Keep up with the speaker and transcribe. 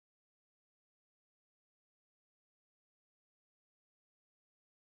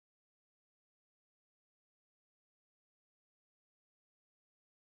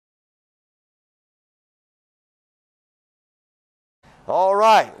All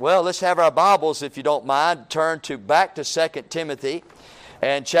right. Well, let's have our Bibles, if you don't mind. Turn back to 2 Timothy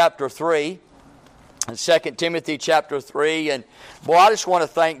and chapter 3. And 2 Timothy chapter 3. And boy, I just want to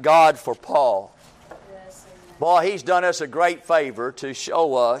thank God for Paul. Yes, amen. Boy, he's done us a great favor to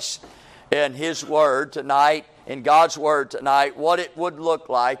show us in his Word tonight, in God's Word tonight, what it would look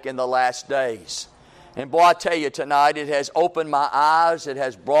like in the last days. And boy, I tell you tonight, it has opened my eyes. It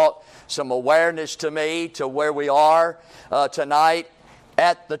has brought some awareness to me to where we are tonight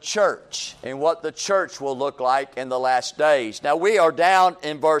at the church and what the church will look like in the last days. Now, we are down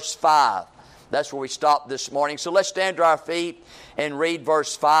in verse 5. That's where we stopped this morning. So let's stand to our feet and read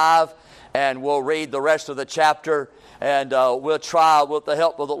verse 5, and we'll read the rest of the chapter, and we'll try with the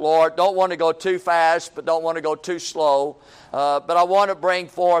help of the Lord. Don't want to go too fast, but don't want to go too slow. But I want to bring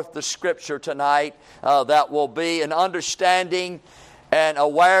forth the Scripture tonight that will be an understanding and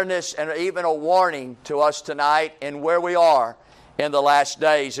awareness and even a warning to us tonight in where we are in the last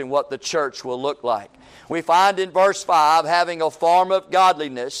days and what the church will look like. We find in verse 5, having a form of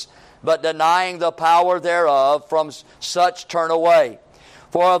godliness, but denying the power thereof, from such turn away.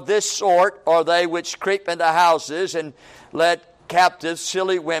 For of this sort are they which creep into houses, and let captive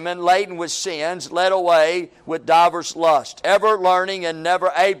silly women laden with sins, led away with divers lusts, ever learning and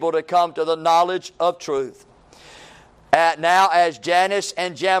never able to come to the knowledge of truth. Now as Jannes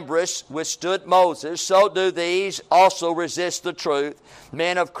and Jambres withstood Moses, so do these also resist the truth.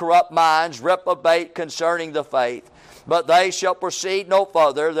 Men of corrupt minds reprobate concerning the faith. But they shall proceed no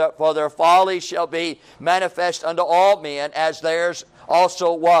further, for their folly shall be manifest unto all men, as theirs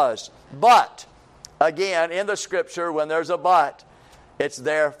also was. But, again, in the Scripture, when there's a but, it's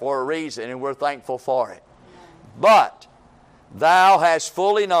there for a reason, and we're thankful for it. But thou hast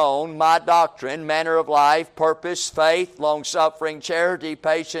fully known my doctrine, manner of life, purpose, faith, long-suffering, charity,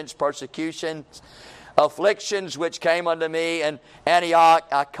 patience, persecutions, afflictions which came unto me in Antioch,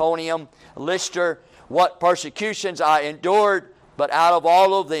 Iconium, Lystra, what persecutions I endured, but out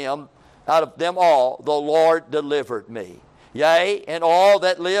of them all, the Lord delivered me. Yea, and all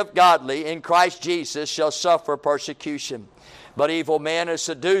that live godly in Christ Jesus shall suffer persecution. But evil men and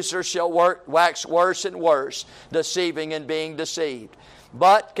seducers shall wax worse and worse, deceiving and being deceived.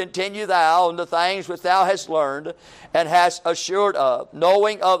 But continue thou in the things which thou hast learned, and hast assured of,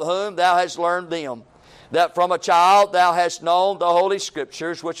 knowing of whom thou hast learned them, that from a child thou hast known the Holy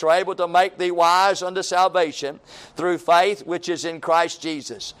Scriptures, which are able to make thee wise unto salvation through faith which is in Christ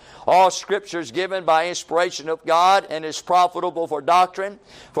Jesus. All Scripture is given by inspiration of God, and is profitable for doctrine,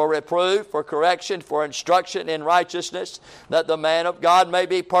 for reproof, for correction, for instruction in righteousness, that the man of God may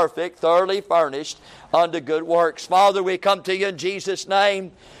be perfect, thoroughly furnished unto good works. Father, we come to you in Jesus'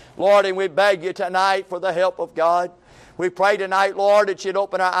 name, Lord, and we beg you tonight for the help of God. We pray tonight, Lord, that you'd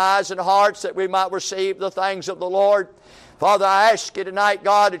open our eyes and hearts that we might receive the things of the Lord. Father, I ask you tonight,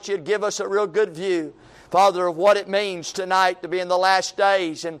 God, that you'd give us a real good view, Father, of what it means tonight to be in the last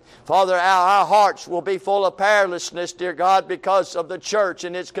days. And Father, our hearts will be full of powerlessness, dear God, because of the church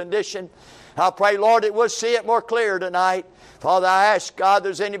and its condition. I pray, Lord, that we'll see it more clear tonight. Father, I ask, God,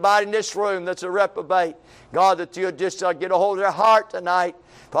 there's anybody in this room that's a reprobate, God, that you'd just get a hold of their heart tonight.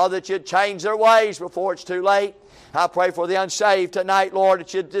 Father, that you'd change their ways before it's too late. I pray for the unsaved tonight, Lord,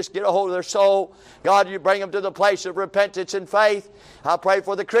 that you'd just get a hold of their soul. God, you bring them to the place of repentance and faith. I pray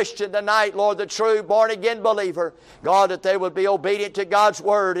for the Christian tonight, Lord, the true born-again believer. God, that they would be obedient to God's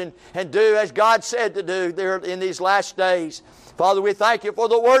Word and do as God said to do there in these last days. Father, we thank you for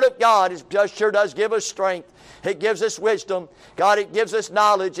the Word of God. It just sure does give us strength. It gives us wisdom. God, it gives us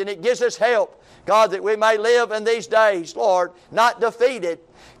knowledge, and it gives us help. God, that we may live in these days, Lord, not defeated.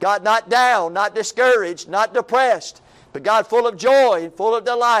 God, not down, not discouraged, not depressed, but God, full of joy and full of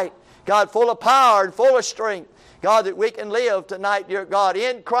delight. God, full of power and full of strength. God, that we can live tonight, dear God,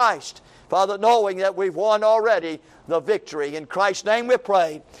 in Christ. Father, knowing that we've won already the victory. In Christ's name we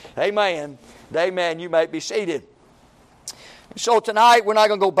pray. Amen. Amen. You may be seated. So tonight we're not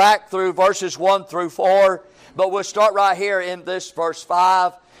going to go back through verses 1 through 4, but we'll start right here in this verse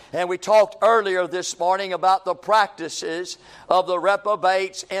 5. And we talked earlier this morning about the practices of the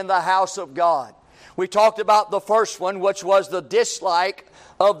reprobates in the house of God. We talked about the first one, which was the dislike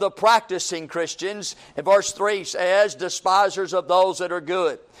of the practicing Christians. And verse 3 says, despisers of those that are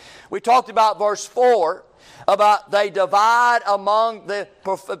good. We talked about verse 4, about they divide among the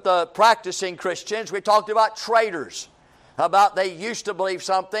practicing Christians. We talked about traitors. About they used to believe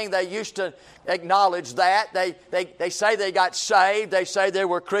something. They used to acknowledge that. They say they got saved. They say they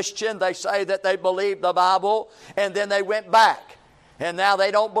were Christian. They say that they believed the Bible. And then they went back. And now they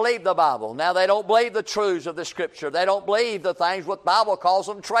don't believe the Bible. Now they don't believe the truths of the Scripture. They don't believe the things what the Bible calls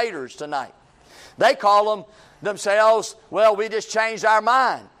them traitors tonight. They call themselves, well, we just changed our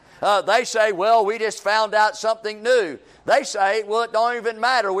mind. They say, well, we just found out something new. They say, well, it don't even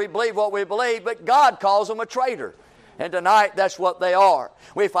matter. We believe what we believe, but God calls them a traitor. And tonight, that's what they are.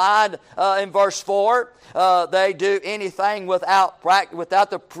 We find in verse 4, they do anything without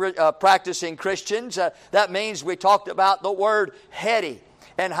the practicing Christians. That means we talked about the word heady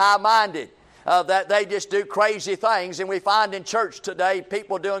and high-minded. That they just do crazy things. And we find in church today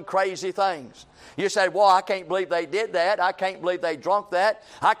people doing crazy things. You say, well, I can't believe they did that. I can't believe they drunk that.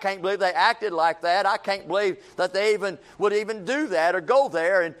 I can't believe they acted like that. I can't believe that they would even do that or go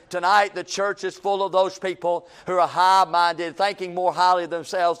there. And tonight the church is full of those people who are high-minded, thinking more highly of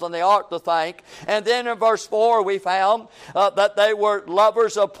themselves than they ought to think. And then in verse 4 we found that they were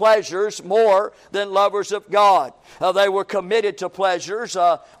lovers of pleasures more than lovers of God. They were committed to pleasures,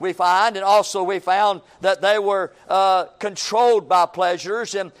 we find. And also we found that they were controlled by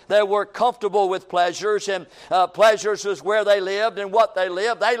pleasures, and they were comfortable with pleasures, and pleasures was where they lived and what they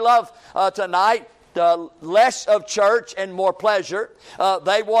lived. They love tonight less of church and more pleasure.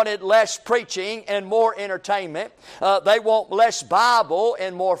 They wanted less preaching and more entertainment. They want less Bible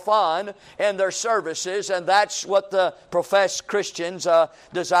and more fun in their services, and that's what the professed Christians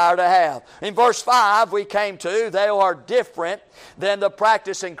desire to have. In verse 5 we came to, they are different than the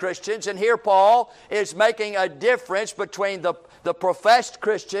practicing Christians, and here Paul is making a difference between the professed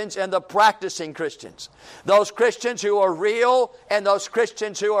Christians and the practicing Christians. Those Christians who are real and those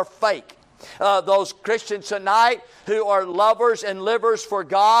Christians who are fake. Those Christians tonight who are lovers and livers for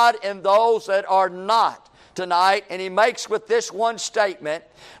God, and those that are not tonight. And he makes with this one statement,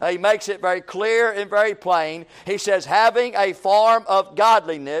 he makes it very clear and very plain. He says, having a form of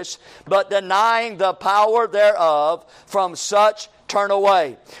godliness, but denying the power thereof, from such turn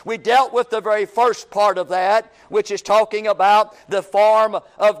away. We dealt with the very first part of that, which is talking about the form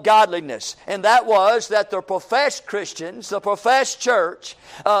of godliness. And that was that the professed Christians, the professed church,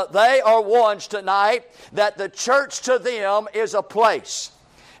 they are ones tonight that the church to them is a place.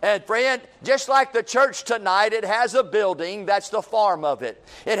 And friend, just like the church tonight, it has a building, that's the form of it.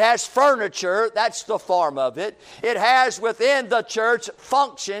 It has furniture, that's the form of it. It has within the church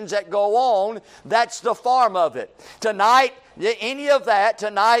functions that go on, that's the form of it. Tonight, any of that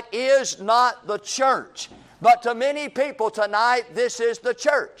tonight is not the church. But to many people tonight, this is the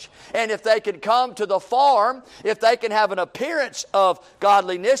church. And if they can come to the form, if they can have an appearance of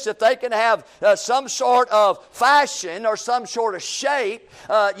godliness, if they can have some sort of fashion or some sort of shape,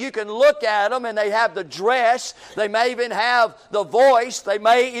 you can look at them and they have the dress. They may even have the voice. They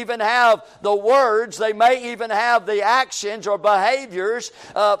may even have the words. They may even have the actions or behaviors.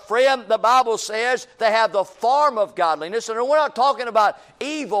 Friend, the Bible says they have the form of godliness. And we're not talking about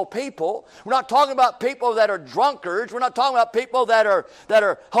evil people. We're not talking about people that are drunkards. We're not talking about people that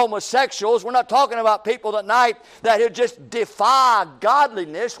are homosexuals. We're not talking about people tonight that who just defy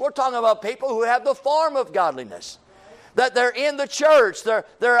godliness. We're talking about people who have the form of godliness. That they're in the church,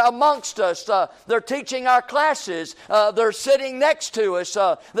 they're amongst us, they're teaching our classes, they're sitting next to us,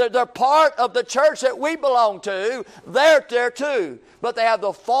 they're part of the church that we belong to. They're there too. But they have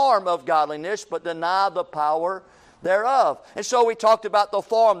the form of godliness, but deny the power thereof. And so we talked about the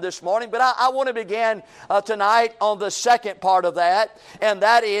form this morning, but I want to begin tonight on the second part of that, and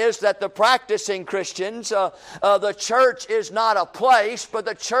that is that the practicing Christians, the church is not a place, but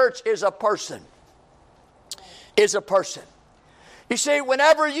the church is a person. Is a person. You see,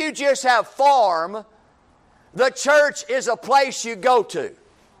 whenever you just have form, the church is a place you go to.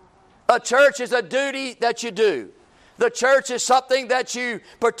 A church is a duty that you do. The church is something that you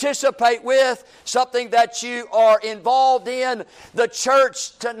participate with, something that you are involved in. The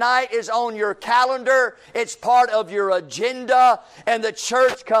church tonight is on your calendar. It's part of your agenda. And the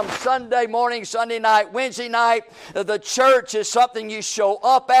church comes Sunday morning, Sunday night, Wednesday night. The church is something you show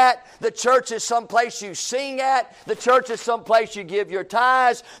up at. The church is someplace you sing at. The church is someplace you give your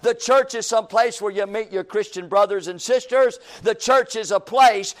tithes. The church is someplace where you meet your Christian brothers and sisters. The church is a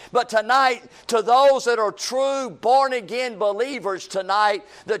place. But tonight, to those that are true, born-again believers tonight,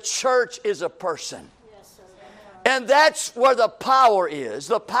 the church is a person. Yes, sir. And that's where the power is.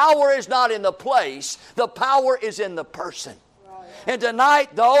 The power is not in the place. The power is in the person. And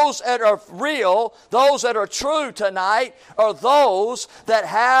tonight, those that are real, those that are true tonight, are those that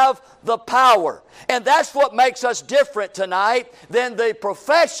have the power. And that's what makes us different tonight than the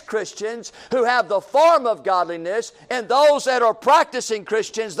professed Christians who have the form of godliness, and those that are practicing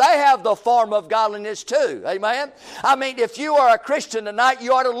Christians, they have the form of godliness too. Amen? I mean, if you are a Christian tonight,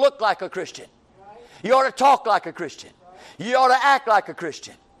 you ought to look like a Christian. You ought to talk like a Christian. You ought to act like a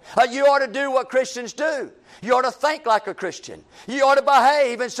Christian. You ought to do what Christians do. You ought to think like a Christian. You ought to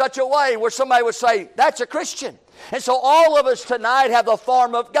behave in such a way where somebody would say, that's a Christian. And so all of us tonight have the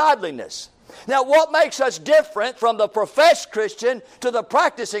form of godliness. Now, what makes us different from the professed Christian to the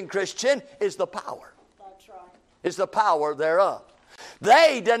practicing Christian is the power. That's right. Is the power thereof.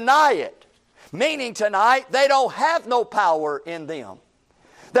 They deny it, meaning tonight they don't have no power in them.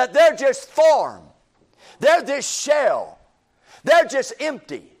 That they're just form. They're this shell. They're just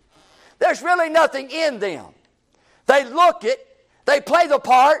empty. There's really nothing in them. They look it. They play the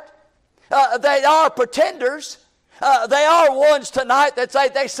part. They are pretenders. They are ones tonight that say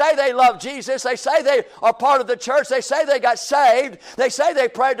they love Jesus. They say they are part of the church. They say they got saved. They say they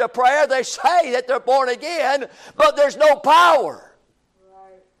prayed a prayer. They say that they're born again, but there's no power.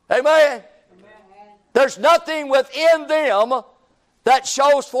 Right. Amen? Amen. There's nothing within them that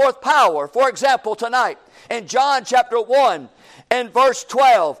shows forth power. For example, tonight, in John chapter 1 and verse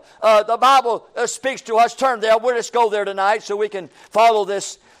 12, the Bible speaks to us. Turn there. We'll just go there tonight so we can follow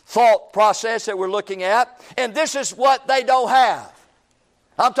this thought process that we're looking at. And this is what they don't have.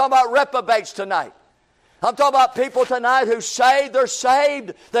 I'm talking about reprobates tonight. I'm talking about people tonight who say they're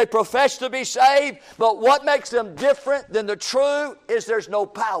saved. They profess to be saved. But what makes them different than the true is there's no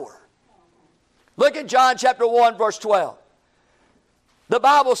power. Look at John chapter 1 verse 12. The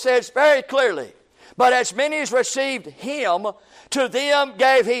Bible says very clearly, but as many as received Him, to them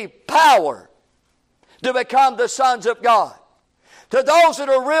gave He power to become the sons of God. To those that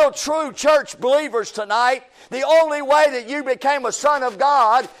are real true church believers tonight, the only way that you became a son of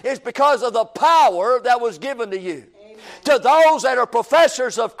God is because of the power that was given to you. Amen. To those that are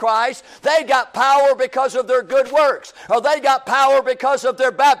professors of Christ, they got power because of their good works. Or they got power because of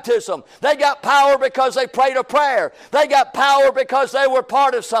their baptism. They got power because they prayed a prayer. They got power because they were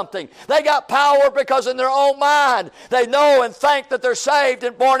part of something. They got power because in their own mind they know and think that they're saved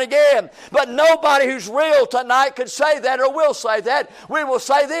and born again. But nobody who's real tonight could say that or will say that. We will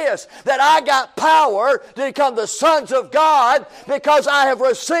say this, that I got power to become the sons of God because I have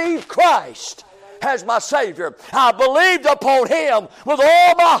received Christ as my Savior. I believed upon Him with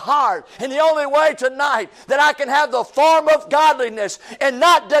all my heart. And the only way tonight that I can have the form of godliness and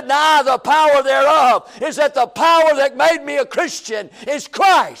not deny the power thereof is that the power that made me a Christian is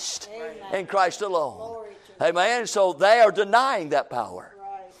Christ. Amen. And Christ alone. Amen. So they are denying that power.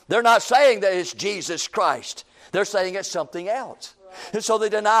 Right. They're not saying that it's Jesus Christ. They're saying it's something else. Right. And so they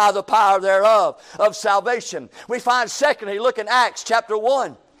deny the power thereof of salvation. We find secondly, look in Acts chapter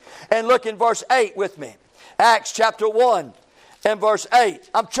 1. And look in verse 8 with me. Acts chapter 1 and verse 8.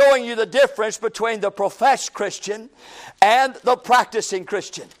 I'm showing you the difference between the professed Christian and the practicing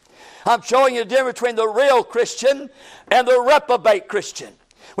Christian. I'm showing you the difference between the real Christian and the reprobate Christian.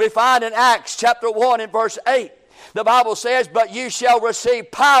 We find in Acts chapter 1 and verse 8. The Bible says, but you shall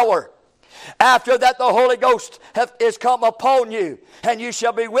receive power after that the Holy Ghost is come upon you, and you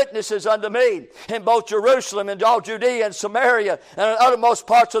shall be witnesses unto me in both Jerusalem and all Judea and Samaria and the uttermost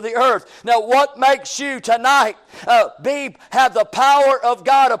parts of the earth. Now what makes you tonight have the power of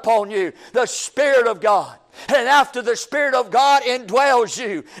God upon you? The Spirit of God. And after the Spirit of God indwells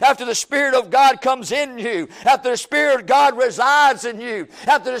you, after the Spirit of God comes in you, after the Spirit of God resides in you,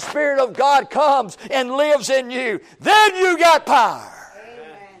 after the Spirit of God comes and lives in you, then you got power.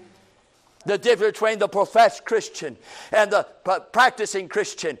 The difference between the professed Christian and the practicing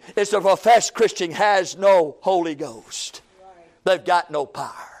Christian is the professed Christian has no Holy Ghost. They've got no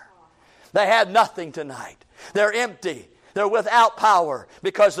power. They have nothing tonight. They're empty. They're without power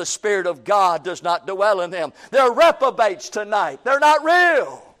because the Spirit of God does not dwell in them. They're reprobates tonight. They're not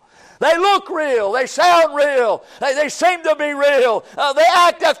real. They look real. They sound real. They seem to be real. They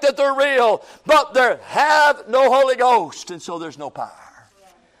act as if they're real. But they have no Holy Ghost, and so there's no power.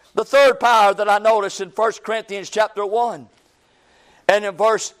 The third power that I notice in 1 Corinthians chapter 1 and in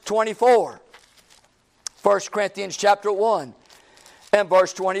verse 24. 1 Corinthians chapter 1 and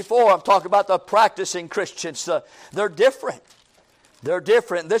verse 24. I'm talking about the practicing Christians. They're different. They're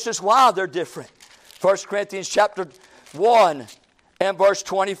different. This is why they're different. 1 Corinthians chapter 1 and verse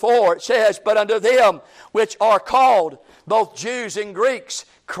 24. It says, but unto them which are called, both Jews and Greeks,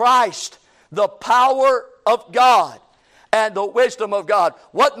 Christ, the power of God and the wisdom of God.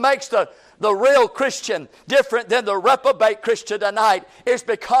 What makes the real Christian different than the reprobate Christian tonight is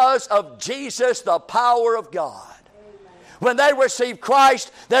because of Jesus, the power of God. Amen. When they receive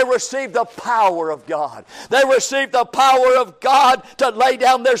Christ, they receive the power of God. They receive the power of God to lay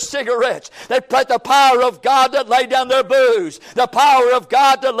down their cigarettes. They put the power of God to lay down their booze. The power of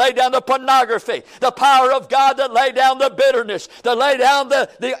God to lay down the pornography. The power of God to lay down the bitterness. To lay down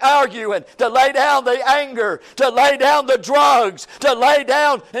the arguing. To lay down the anger. To lay down the drugs. To lay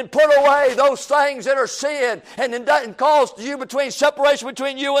down and put away those things that are sin and cause separation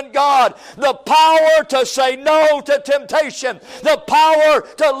between you and God. The power to say no to temptation. The power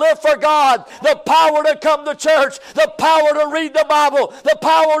to live for God. The power to come to church. The power to read the Bible. The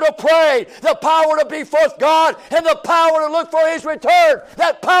power to pray. The power to be forth God. And the power to look for His return.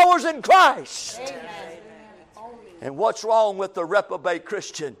 That power's in Christ. Amen. And what's wrong with the reprobate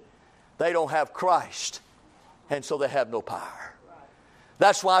Christian? They don't have Christ. And so they have no power.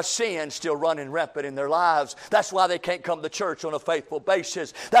 That's why sin's still running rampant in their lives. That's why they can't come to church on a faithful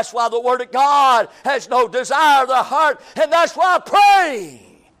basis. That's why the Word of God has no desire of the heart. And that's why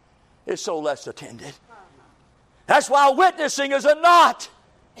praying is so less attended. That's why witnessing is a knot.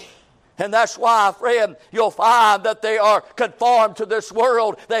 And that's why, friend, you'll find that they are conformed to this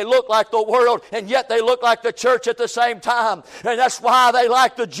world. They look like the world, and yet they look like the church at the same time. And that's why they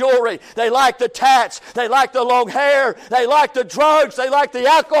like the jewelry. They like the tats. They like the long hair. They like the drugs. They like the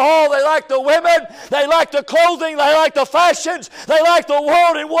alcohol. They like the women. They like the clothing. They like the fashions. They like the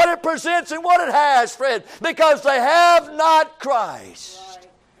world and what it presents and what it has, friend, because they have not Christ.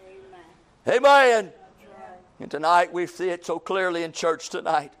 Right. Amen. Right. And tonight we see it so clearly in church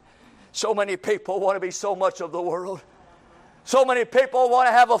tonight. So many people want to be so much of the world. So many people want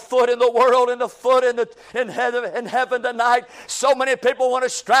to have a foot in the world and a foot in heaven tonight. So many people want to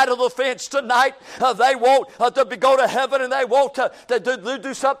straddle the fence tonight. They want to go to heaven and they want to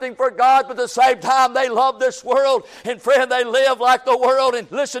do something for God, but at the same time they love this world. And friend, they live like the world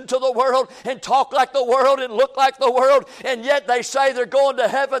and listen to the world and talk like the world and look like the world. And yet they say they're going to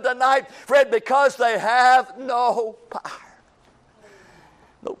heaven tonight, friend, because they have no power.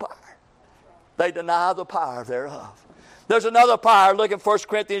 No power. They deny the power thereof. There's another power. Look at 1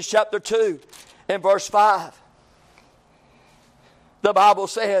 Corinthians chapter 2 and verse 5. The Bible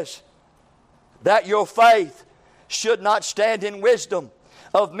says that your faith should not stand in wisdom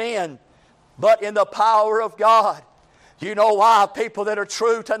of men, but in the power of God. You know why people that are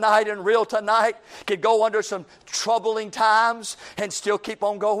true tonight and real tonight can go under some troubling times and still keep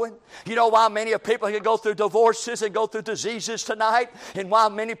on going? You know why many people can go through divorces and go through diseases tonight? And why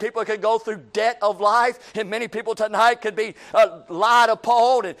many people can go through debt of life? And many people tonight can be lied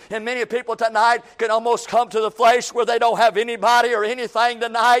upon. And many people tonight can almost come to the place where they don't have anybody or anything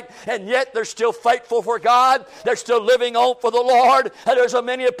tonight. And yet they're still faithful for God. They're still living on for the Lord. And there's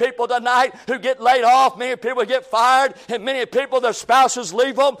many people tonight who get laid off. Many people get fired. And many people, their spouses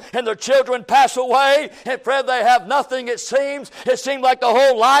leave them and their children pass away. And friend, they have nothing, it seems. It seems like the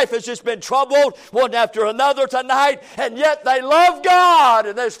whole life has just been troubled one after another tonight. And yet they love God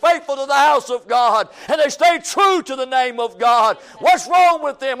and they're faithful to the house of God. And they stay true to the name of God. What's wrong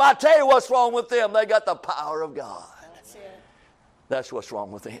with them? I tell you what's wrong with them. They got the power of God. That's what's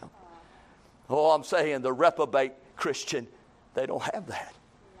wrong with them. Oh, I'm saying the reprobate Christian, they don't have that.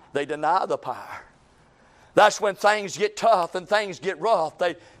 They deny the power. That's when things get tough and things get rough.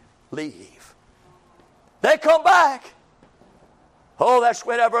 They leave. They come back. Oh, that's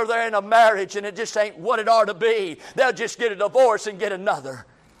whenever they're in a marriage and it just ain't what it ought to be. They'll just get a divorce and get another.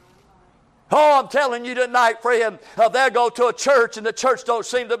 Oh, I'm telling you tonight, friend, they'll go to a church and the church don't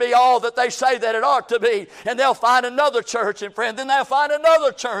seem to be all that they say that it ought to be. And they'll find another church, and friend, then they'll find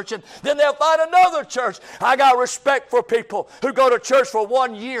another church, and then they'll find another church. I got respect for people who go to church for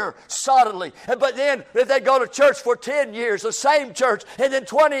 1 year solidly. But then if they go to church for 10 years, the same church, and then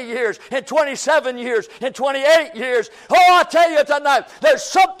 20 years, and 27 years, and 28 years. Oh, I tell you tonight, there's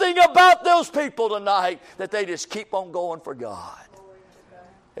something about those people tonight that they just keep on going for God.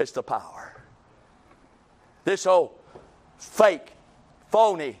 It's the power. This old fake,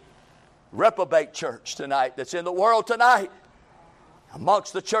 phony, reprobate church tonight that's in the world tonight,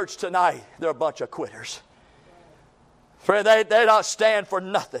 amongst the church tonight, they're a bunch of quitters. Friend, they don't stand for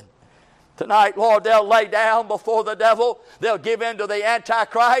nothing. Tonight, Lord, they'll lay down before the devil. They'll give in to the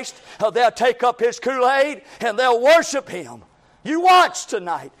Antichrist. They'll take up his Kool-Aid and they'll worship him. You watch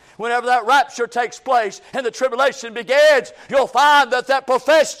tonight. Whenever that rapture takes place and the tribulation begins, you'll find that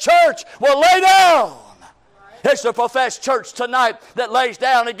professed church will lay down. It's the professed church tonight that lays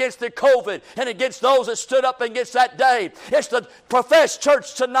down against the COVID and against those that stood up against that day. It's the professed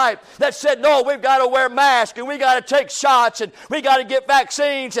church tonight that said, no, we've got to wear masks and we got to take shots and we got to get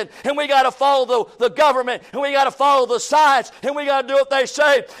vaccines and we got to follow the government and we got to follow the science and we got to do what they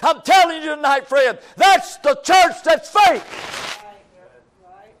say. I'm telling you tonight, friend, that's the church that's fake.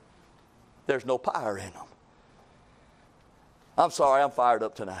 There's no power in them. I'm sorry, I'm fired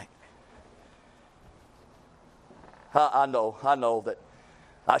up tonight. I know that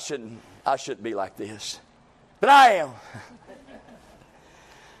I shouldn't be like this. But I am.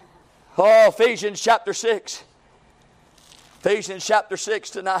 Oh, Ephesians chapter 6. Ephesians chapter 6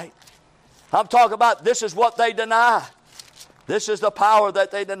 tonight. I'm talking about this is what they deny. This is the power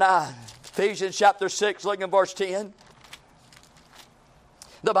that they deny. Ephesians chapter 6, look in verse 10.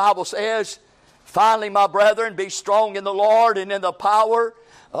 The Bible says, finally, my brethren, be strong in the Lord and in the power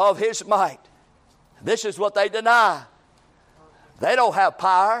of His might. This is what they deny. They don't have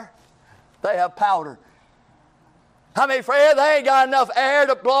power. They have powder. I mean, friend, they ain't got enough air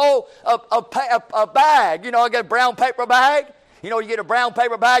to blow a bag. You know, I get a brown paper bag. You know, you get a brown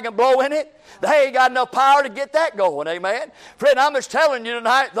paper bag and blow in it. They ain't got enough power to get that going, amen? Friend, I'm just telling you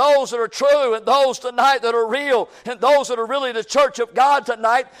tonight, those that are true and those tonight that are real and those that are really the church of God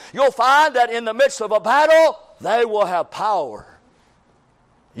tonight, you'll find that in the midst of a battle, they will have power.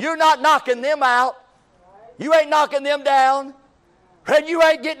 You're not knocking them out. You ain't knocking them down. Friend, you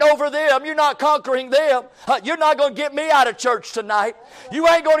ain't getting over them. You're not conquering them. You're not going to get me out of church tonight. You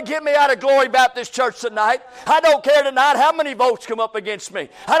ain't going to get me out of Glory Baptist Church tonight. I don't care tonight how many votes come up against me.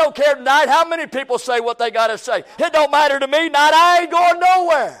 I don't care tonight how many people say what they got to say. It don't matter to me tonight. I ain't going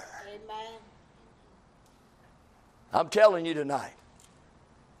nowhere. Amen. I'm telling you tonight,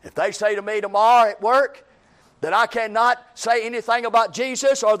 if they say to me tomorrow at work that I cannot say anything about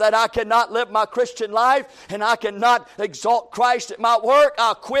Jesus or that I cannot live my Christian life and I cannot exalt Christ at my work,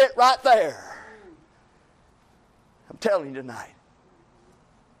 I'll quit right there. I'm telling you tonight,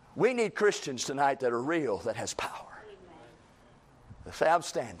 we need Christians tonight that are real, that has power. They say, I'm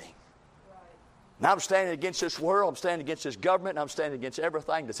standing. And I'm standing against this world, I'm standing against this government, and I'm standing against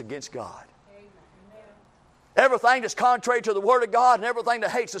everything that's against God. Everything that's contrary to the Word of God and everything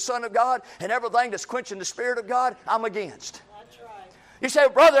that hates the Son of God and everything that's quenching the Spirit of God, I'm against. That's right. You say,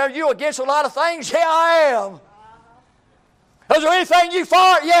 brother, are you against a lot of things? Yeah, I am. Is there anything you for?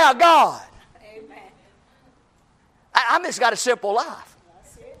 Yeah, God. Amen. I just got a simple life.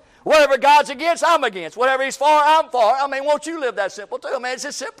 Whatever God's against, I'm against. Whatever He's for, I'm for. I mean, won't you live that simple too? I mean, it's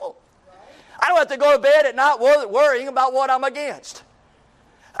just simple. I don't have to go to bed at night worrying about what I'm against.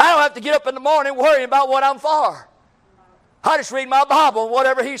 I don't have to get up in the morning worrying about what I'm for. I just read my Bible and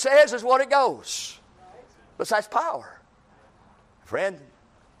whatever He says is what it goes. But that's power. Friend,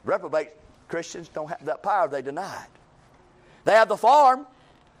 reprobate Christians don't have that power. They deny it. They have the farm.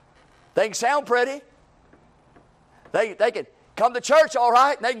 They can sound pretty. They can come to church all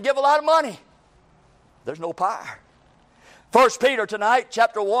right and they can give a lot of money. There's no power. 1 Peter tonight,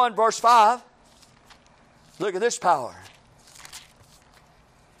 chapter 1, verse 5. Look at this power.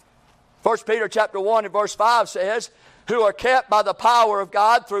 1 Peter chapter 1 and verse 5 says, who are kept by the power of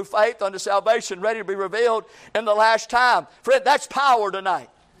God through faith unto salvation, ready to be revealed in the last time. Friend, that's power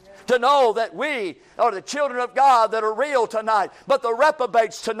tonight. To know that we are the children of God that are real tonight. But the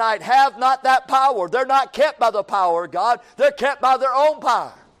reprobates tonight have not that power. They're not kept by the power of God. They're kept by their own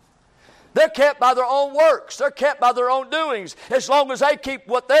power. They're kept by their own works. They're kept by their own doings. As long as they keep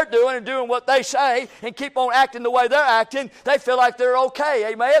what they're doing and doing what they say and keep on acting the way they're acting, they feel like they're okay,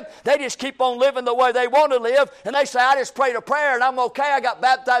 amen? They just keep on living the way they want to live, and they say, I just prayed a prayer and I'm okay. I got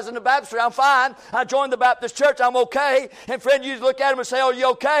baptized in the baptistry. I'm fine. I joined the Baptist church. I'm okay. And friend, you look at them and say, oh, you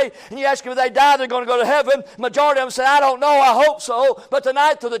okay? And you ask them if they die, they're going to go to heaven. Majority of them say, I don't know. I hope so. But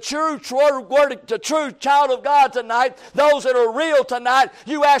tonight, to the true child of God tonight, those that are real tonight,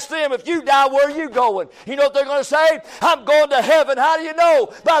 you ask them, if you die, where are you going? You know what they're going to say? I'm going to heaven. How do you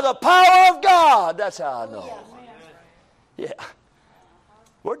know? By the power of God. That's how I know. Yeah.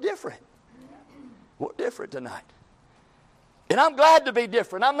 We're different. We're different tonight. And I'm glad to be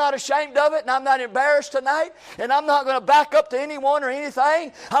different. I'm not ashamed of it, and I'm not embarrassed tonight, and I'm not going to back up to anyone or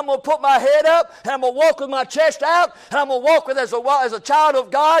anything. I'm going to put my head up, and I'm going to walk with my chest out, and I'm going to walk with as a child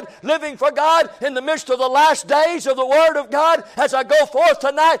of God, living for God in the midst of the last days of the Word of God as I go forth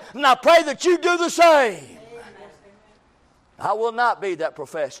tonight, and I pray that you do the same. I will not be that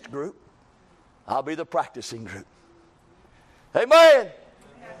professed group. I'll be the practicing group. Amen.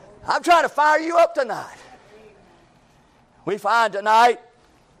 I'm trying to fire you up tonight. We find tonight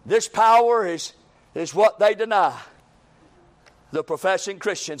this power is what they deny, the professing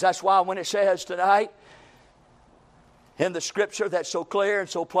Christians. That's why when it says tonight in the Scripture that's so clear and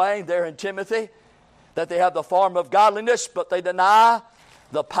so plain there in Timothy, that they have the form of godliness, but they deny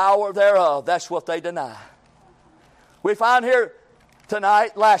the power thereof. That's what they deny. We find here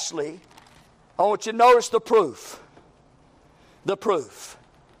tonight, lastly, I want you to notice the proof. The proof.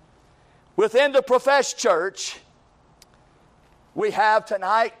 Within the professed church, we have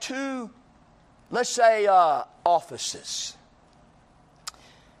tonight two, let's say, offices.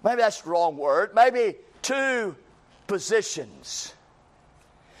 Maybe that's the wrong word. Maybe two positions.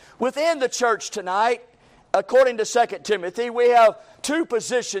 Within the church tonight, according to 2 Timothy, we have two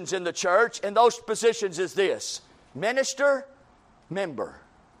positions in the church, and those positions is this: minister, member.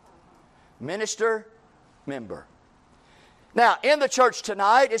 Minister, member. Now, in the church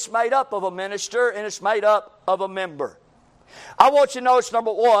tonight, it's made up of a minister and it's made up of a member. I want you to notice,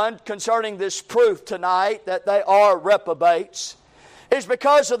 number one, concerning this proof tonight that they are reprobates, is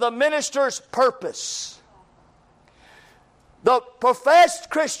because of the minister's purpose. The professed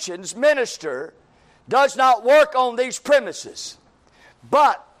Christian's minister does not work on these premises,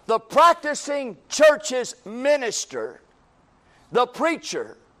 but the practicing church's minister, the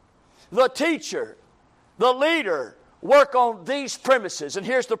preacher, the teacher, the leader, work on these premises. And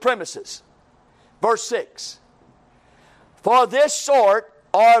here's the premises. Verse 6. For this sort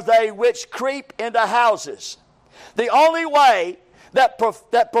are they which creep into houses. The only way that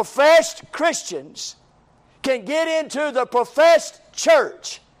professed Christians can get into the professed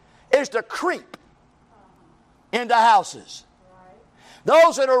church is to creep into houses.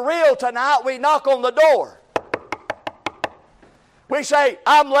 Those that are real tonight, we knock on the door. We say,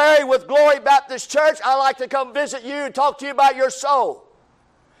 I'm Larry with Glory Baptist Church. I'd like to come visit you and talk to you about your soul.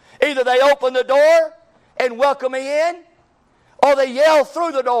 Either they open the door and welcome me in, or they yell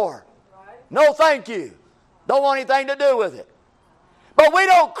through the door. No, thank you. Don't want anything to do with it. But we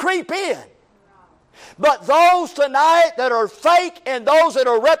don't creep in. But those tonight that are fake and those that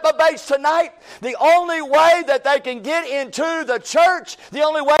are reprobates tonight, the only way that they can get into the church, the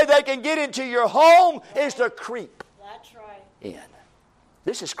only way they can get into your home is to creep. That's right. In.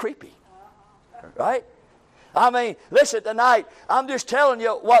 This is creepy. Right? I mean, listen tonight, I'm just telling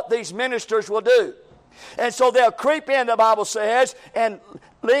you what these ministers will do. And so they'll creep in, the Bible says, and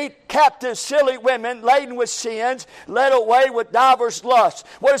lead captive silly women laden with sins, led away with divers lusts.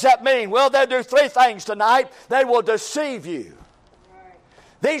 What does that mean? Well, they'll do three things tonight. They will deceive you. Right.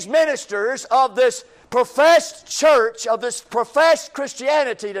 These ministers of this professed church, of this professed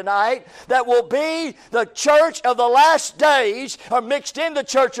Christianity tonight, that will be the church of the last days, or mixed in the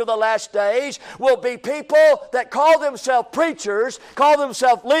church of the last days, will be people that call themselves preachers, call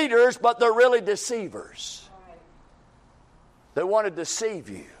themselves leaders, but they're really deceivers. They want to deceive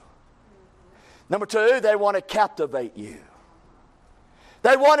you. Number two, they want to captivate you.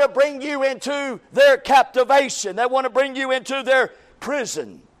 They want to bring you into their captivation. They want to bring you into their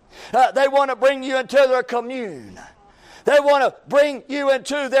prison. They want to bring you into their commune. They want to bring you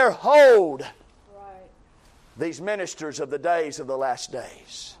into their hold. Right. These ministers of the days of the last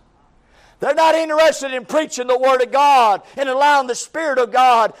days. They're not interested in preaching the Word of God and allowing the Spirit of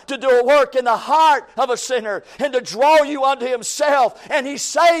God to do a work in the heart of a sinner and to draw you unto Himself. And He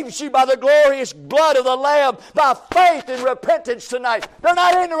saves you by the glorious blood of the Lamb, by faith and repentance tonight. They're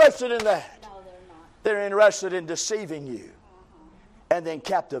not interested in that. No, they're not. They're interested in deceiving you. And then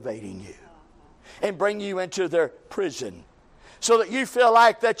captivating you and bring you into their prison so that you feel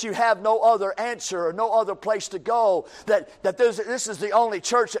like that you have no other answer or no other place to go, that this is the only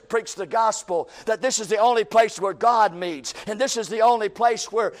church that preaches the gospel, that this is the only place where God meets, and this is the only place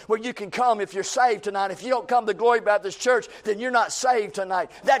where you can come if you're saved tonight. If you don't come to Glory Baptist Church, then you're not saved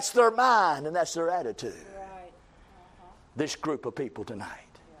tonight. That's their mind and that's their attitude. Right. This group of people tonight.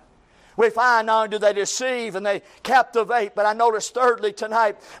 We find not only do they deceive and they captivate, but I notice thirdly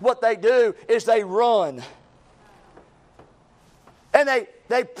tonight, what they do is they run. And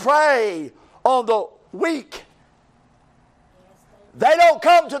they prey on the weak. They don't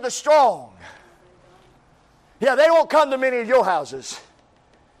come to the strong. Yeah, they won't come to many of your houses.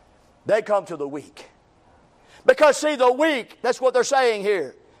 They come to the weak. Because see, the weak, that's what they're saying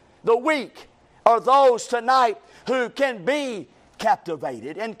here. The weak are those tonight who can be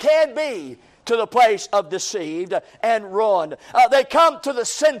captivated and can be to the place of deceived and ruined. They come to the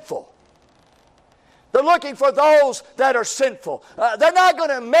sinful. They're looking for those that are sinful. They're not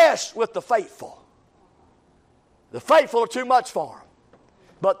going to mess with the faithful. The faithful are too much for them.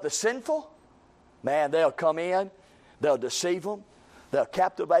 But the sinful, man, they'll come in, they'll deceive them, they'll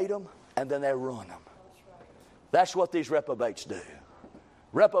captivate them, and then they'll ruin them. That's what these reprobates do.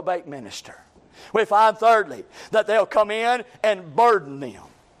 Reprobate minister. We find thirdly that they'll come in and burden them.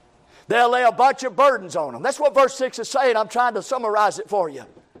 They'll lay a bunch of burdens on them. That's what verse 6 is saying. I'm trying to summarize it for you.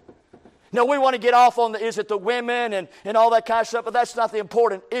 Now, we want to get off on is it the women and all that kind of stuff, but that's not the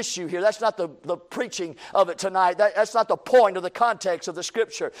important issue here. That's not the preaching of it tonight. That's not the point of the context of the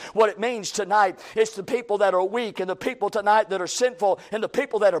Scripture. What it means tonight is the people that are weak and the people tonight that are sinful and the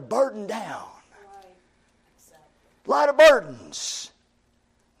people that are burdened down. Right. Exactly. A lot of burdens.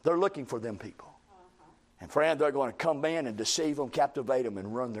 They're looking for them people. And friend, they're going to come in and deceive them, captivate them,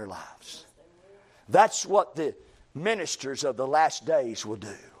 and run their lives. That's what the ministers of the last days will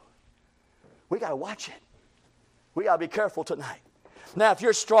do. We got to watch it. We got to be careful tonight. Now, if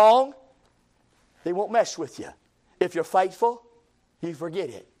you're strong, they won't mess with you. If you're faithful, you forget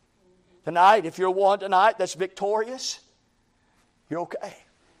it. Tonight, if you're one tonight that's victorious, you're okay.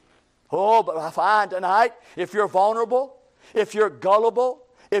 Oh, but I find tonight, if you're vulnerable, if you're gullible,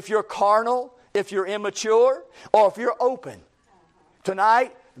 if you're carnal, if you're immature, or if you're open,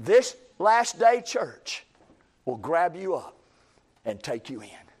 tonight, this last day church will grab you up and take you in.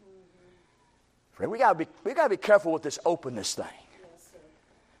 Friend, we got to be careful with this openness thing. Yes, sir.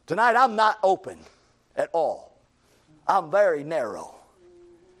 Tonight, I'm not open at all. I'm very narrow.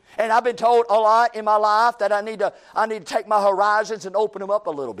 And I've been told a lot in my life that I need to take my horizons and open them up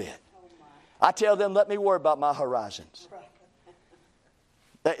a little bit. I tell them, let me worry about my horizons.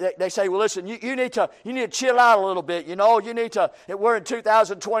 They say, well, listen, you need to chill out a little bit. You know, we're in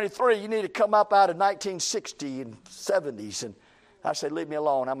 2023. You need to come up out of 1960 and 70s. And I say, leave me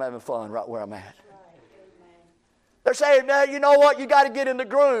alone. I'm having fun right where I'm at. They're saying, no, you know what? You got to get in the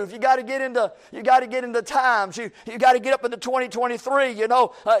groove. You got to get into times. You got to get up into 2023. You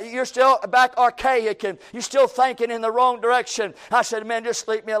know, you're still back archaic and you're still thinking in the wrong direction. I said, man, just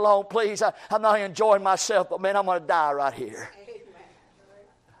leave me alone, please. I'm not enjoying myself, but man, I'm going to die right here.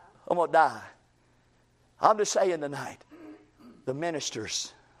 I'm going to die. I'm just saying tonight, the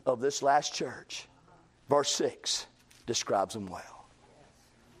ministers of this last church, verse 6 describes them well.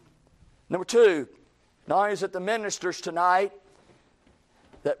 Number 2, not only is it the ministers tonight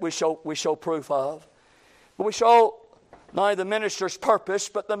that we show proof of, but we show not only the minister's purpose,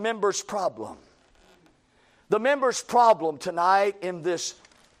 but the member's problem. The member's problem tonight in this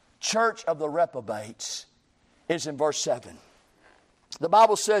church of the reprobates is in verse 7. The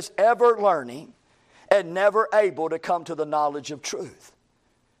Bible says, ever learning and never able to come to the knowledge of truth.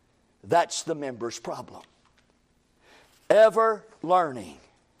 That's the member's problem. Ever learning.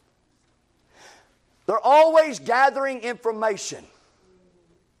 They're always gathering information.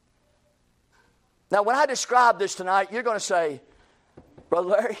 Now, when I describe this tonight, you're going to say, Brother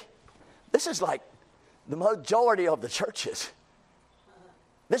Larry, this is like the majority of the churches.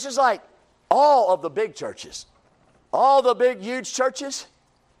 This is like all of the big churches. All the big, huge churches.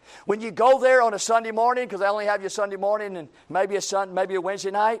 When you go there on a Sunday morning, because they only have you Sunday morning and maybe a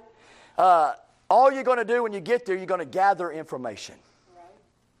Wednesday night, all you're going to do when you get there, you're going to gather information. Right.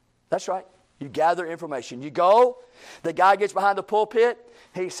 That's right. You gather information. You go, the guy gets behind the pulpit.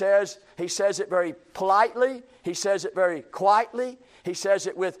 He says it very politely. He says it very quietly. He says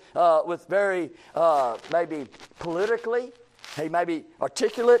it with very maybe politically. He may be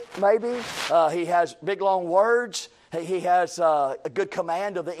articulate, maybe. He has big, long words. He has a good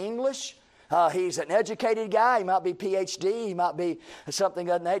command of the English. He's an educated guy. He might be PhD. He might be something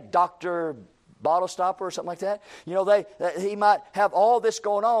other than that, Dr. Bottle Stopper or something like that. You know, he might have all this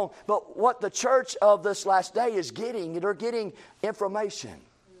going on. But what the church of this last day is getting, they're getting information.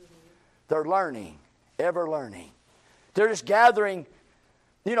 They're learning, ever learning. They're just gathering,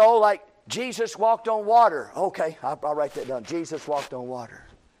 you know, like Jesus walked on water. Okay, I'll write that down. Jesus walked on water.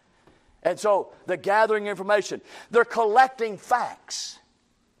 And so they're gathering information. They're collecting facts.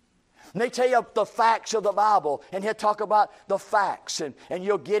 And they tell you the facts of the Bible. And he'll talk about the facts. And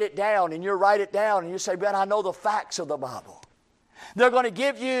you'll get it down and you'll write it down. And you say, man, I know the facts of the Bible. They're going to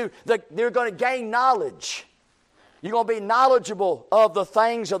give you, they're going to gain knowledge. You're going to be knowledgeable of the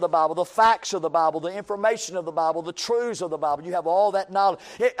things of the Bible, the facts of the Bible, the information of the Bible, the truths of the Bible. You have all that knowledge.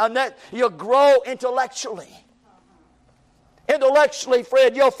 And that you'll grow intellectually. Intellectually,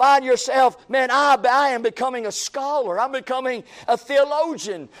 Fred, you'll find yourself, man, I am becoming a scholar. I'm becoming a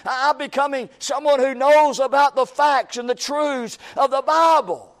theologian. I'm becoming someone who knows about the facts and the truths of the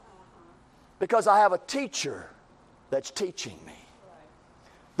Bible. Because I have a teacher that's teaching me.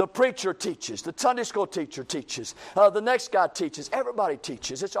 The preacher teaches. The Sunday school teacher teaches. The next guy teaches. Everybody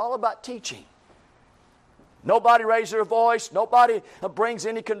teaches. It's all about teaching. Nobody raises their voice. Nobody brings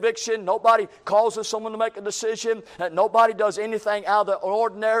any conviction. Nobody causes someone to make a decision. Nobody does anything out of the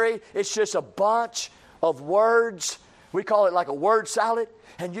ordinary. It's just a bunch of words. We call it like a word salad.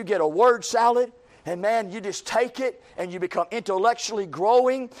 And you get a word salad. And man, you just take it and you become intellectually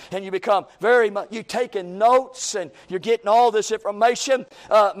growing and you become you're taking notes and you're getting all this information.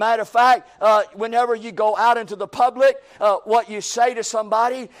 Matter of fact, whenever you go out into the public, what you say to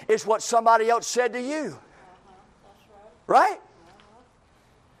somebody is what somebody else said to you. That's right. Right?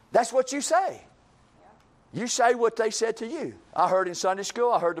 That's what you say. You say what they said to you. I heard in Sunday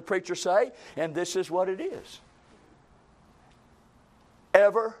school, I heard the preacher say, and this is what it is.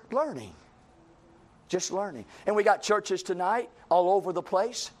 Ever learning. Just learning. And we got churches tonight all over the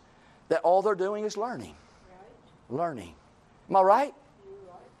place that all they're doing is learning. Right. Learning. Am I right?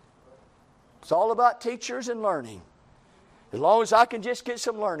 You're right. It's all about teachers and learning. As long as I can just get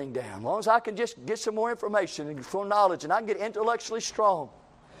some learning down. As long as I can just get some more information and some knowledge and I can get intellectually strong.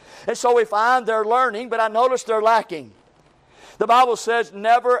 And so we find they're learning, but I notice they're lacking. The Bible says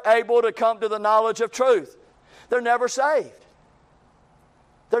never able to come to the knowledge of truth. They're never saved.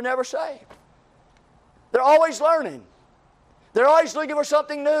 They're never saved. They're always learning. They're always looking for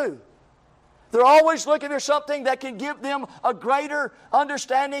something new. They're always looking for something that can give them a greater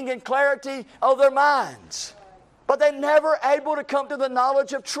understanding and clarity of their minds. But they're never able to come to the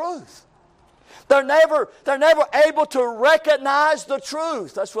knowledge of truth. They're never able to recognize the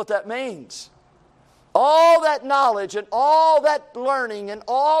truth. That's what that means. All that knowledge and all that learning and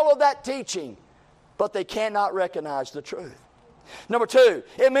all of that teaching, but they cannot recognize the truth. Number two,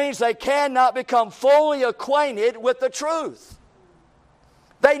 it means they cannot become fully acquainted with the truth.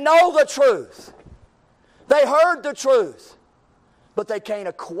 They know the truth. They heard the truth, but they can't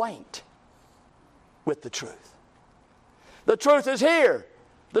acquaint with the truth. The truth is here.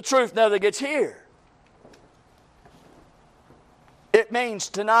 The truth never gets here. It means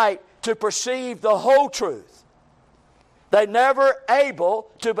tonight to perceive the whole truth. They're never able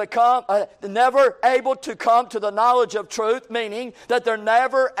to come to the knowledge of truth, meaning that they're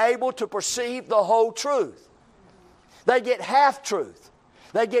never able to perceive the whole truth. They get half truth.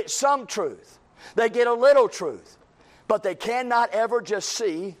 They get some truth. They get a little truth. But they cannot ever just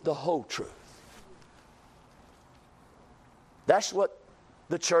see the whole truth. That's what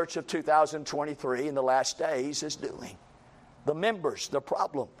the church of 2023 in the last days is doing. The members, the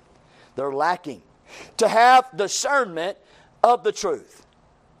problem. They're lacking to have discernment of the truth.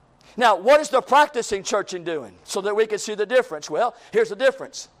 Now, what is the practicing church in doing so that we can see the difference? Well, here's the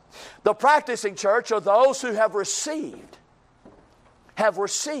difference. The practicing church are those who have received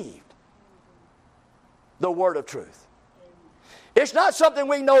the word of truth. It's not something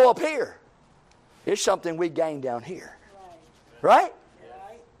we know up here. It's something we gain down here. Right?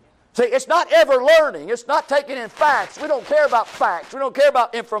 See, it's not ever learning. It's not taking in facts. We don't care about facts. We don't care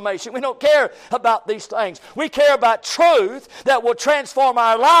about information. We don't care about these things. We care about truth that will transform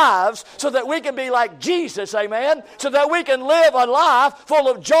our lives so that we can be like Jesus, amen? So that we can live a life full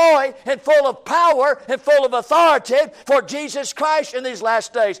of joy and full of power and full of authority for Jesus Christ in these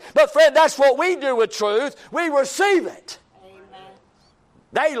last days. But friend, that's what we do with truth. We receive it. Amen.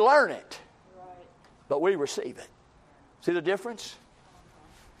 They learn it. Right. But we receive it. See the difference?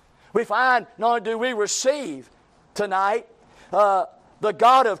 We find not only do we receive tonight the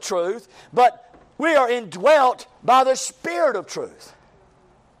God of truth, but we are indwelt by the Spirit of truth.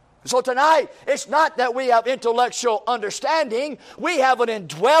 So tonight, it's not that we have intellectual understanding. We have an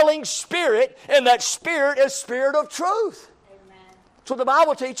indwelling spirit, and that spirit is Spirit of truth. Amen. That's what the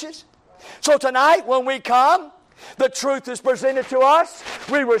Bible teaches. So tonight, when we come, the truth is presented to us.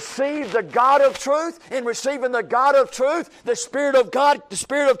 We receive the God of truth. In receiving the God of truth, the Spirit of God, the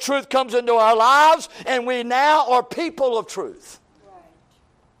Spirit of truth comes into our lives, and we now are people of truth. Right.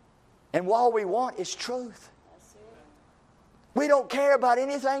 And all we want is truth. That's it. We don't care about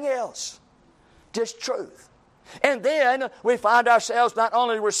anything else, just truth. And then we find ourselves not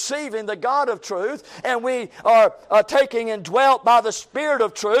only receiving the God of truth, and we are taking and dwelt by the Spirit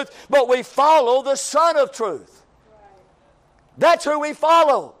of truth, but we follow the Son of truth. That's who we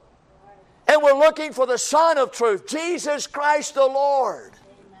follow. And we're looking for the Son of truth, Jesus Christ the Lord.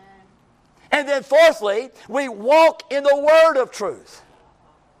 Amen. And then fourthly, we walk in the Word of truth.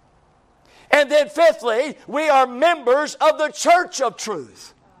 And then fifthly, we are members of the church of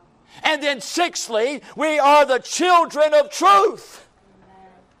truth. And then sixthly, we are the children of truth.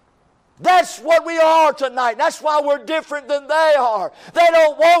 That's what we are tonight. That's why we're different than they are. They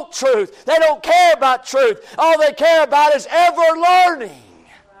don't want truth. They don't care about truth. All they care about is ever learning.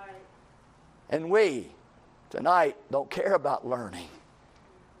 Right. And we, tonight, don't care about learning.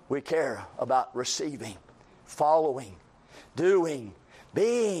 We care about receiving, following, doing,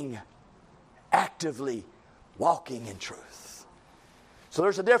 being, actively walking in truth. So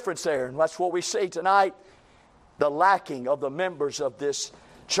there's a difference there, and that's what we see tonight, the lacking of the members of this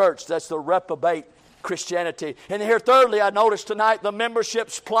church. That's the reprobate Christianity. And here thirdly, I noticed tonight the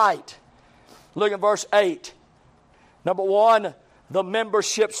membership's plight. Look at verse 8. Number one, the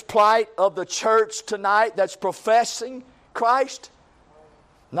membership's plight of the church tonight that's professing Christ,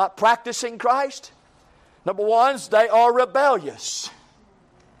 not practicing Christ. Number one, they are rebellious.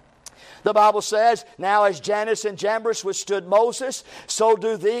 The Bible says, now as Jannes and Jambres withstood Moses, so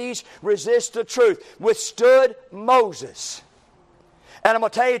do these resist the truth. Withstood Moses. And I'm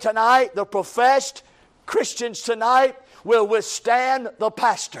going to tell you tonight, the professed Christians tonight will withstand the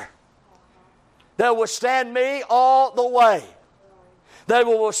pastor. They'll withstand me all the way. They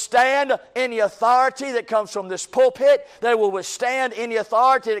will withstand any authority that comes from this pulpit. They will withstand any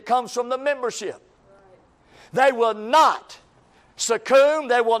authority that comes from the membership. They will not succumb,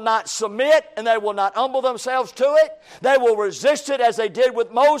 they will not submit, and they will not humble themselves to it. They will resist it as they did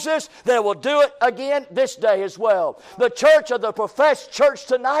with Moses. They will do it again this day as well. The church of the professed church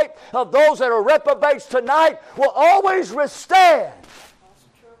tonight, of those that are reprobates tonight, will always withstand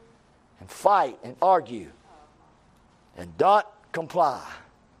and fight and argue and not comply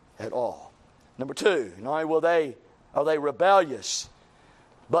at all. Number two, not only are they rebellious,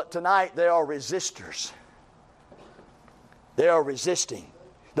 but tonight they are resistors. They are resisting.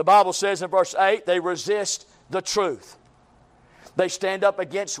 The Bible says in verse 8, they resist the truth. They stand up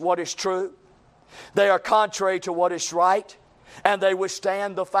against what is true. They are contrary to what is right. And they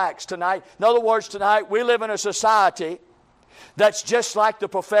withstand the facts tonight. In other words, tonight we live in a society that's just like the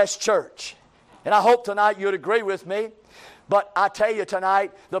professed church. And I hope tonight you'd agree with me. But I tell you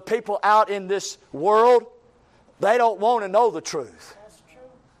tonight, the people out in this world, they don't want to know the truth. That's true.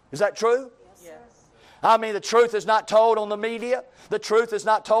 Is that true? Yes. I mean, the truth is not told on the media. The truth is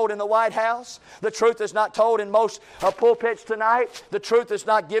not told in the White House. The truth is not told in most pulpits tonight. The truth is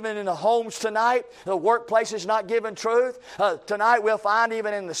not given in the homes tonight. The workplace is not given truth. Tonight we'll find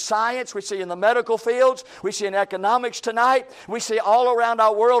even in the science. We see in the medical fields. We see in economics tonight. We see all around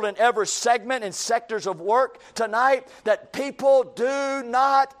our world in every segment and sectors of work tonight that people do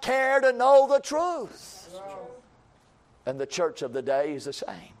not care to know the truth. And the church of the day is the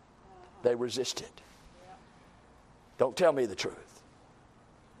same. They resist it. Don't tell me the truth.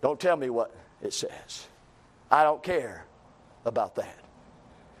 Don't tell me what it says. I don't care about that.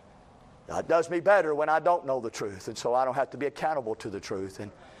 It does me better when I don't know the truth, and so I don't have to be accountable to the truth, and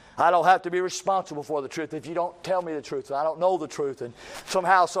I don't have to be responsible for the truth if you don't tell me the truth. I don't know the truth, and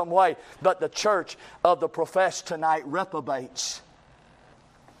somehow, some way. But the church of the professed tonight reprobates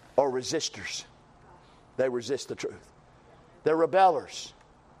or resistors. They resist the truth. They're rebellers.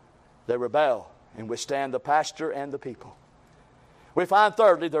 They rebel and withstand the pastor and the people. We find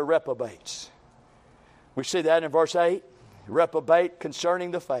thirdly, they're reprobates. We see that in verse 8. Reprobate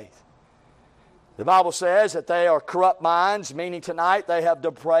concerning the faith. The Bible says that they are corrupt minds, meaning tonight they have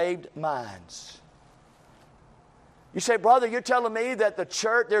depraved minds. You say, brother, you're telling me that the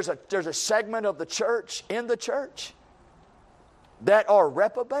church, there's a segment of the church in the church that are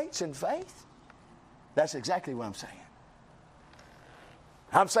reprobates in faith? That's exactly what I'm saying.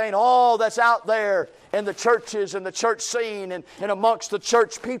 I'm saying all that's out there in the churches and the church scene and amongst the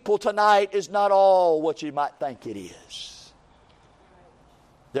church people tonight is not all what you might think it is.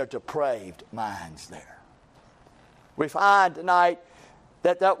 They're depraved minds there. We find tonight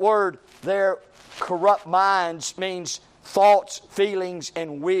that word there, corrupt minds, means thoughts, feelings,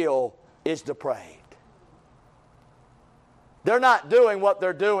 and will is depraved. They're not doing what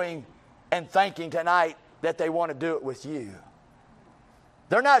they're doing and thinking tonight that they want to do it with you.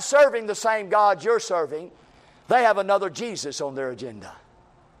 They're not serving the same God you're serving. They have another Jesus on their agenda.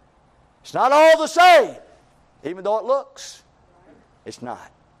 It's not all the same, even though it looks. It's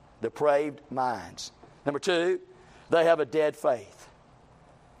not. Depraved minds. Number two, they have a dead faith.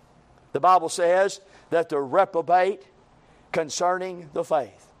 The Bible says that they're reprobate concerning the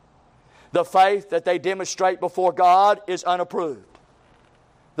faith. The faith that they demonstrate before God is unapproved.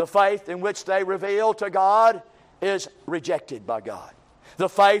 The faith in which they reveal to God is rejected by God. The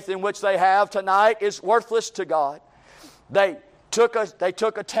faith in which they have tonight is worthless to God. They took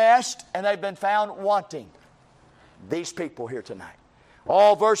a test and they've been found wanting. These people here tonight.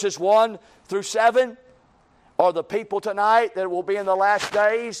 All verses 1 through 7 are the people tonight that will be in the last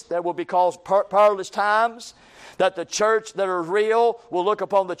days, that will be called perilous times. That the church that are real will look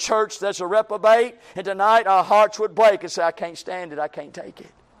upon the church that's a reprobate. And tonight our hearts would break and say, I can't stand it, I can't take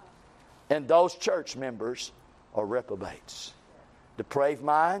it. And those church members are reprobates. Depraved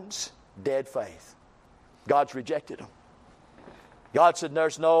minds, dead faith. God's rejected them. God said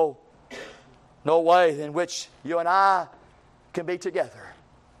there's no way in which you and I can be together.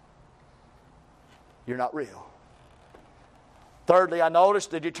 You're not real. Thirdly, I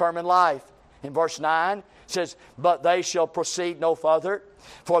noticed the determined life. In verse 9, it says, but they shall proceed no further,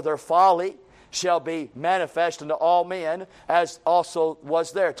 for their folly shall be manifest unto all men, as also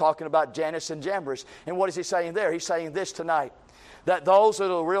was there, talking about Jannes and Jambres. And what is he saying there? He's saying this tonight, that those that are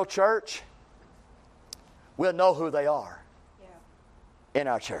the real church will know who they are in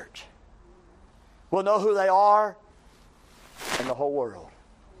our church. We'll know who they are in the whole world.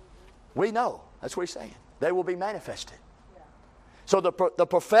 We know. That's what he's saying. They will be manifested. So the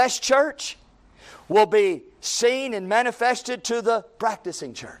professed church will be seen and manifested to the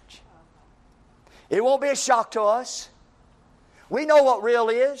practicing church. It won't be a shock to us. We know what real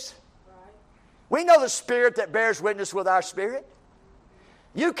is. We know the spirit that bears witness with our spirit.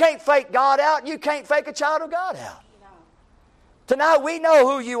 You can't fake God out. You can't fake a child of God out. Tonight we know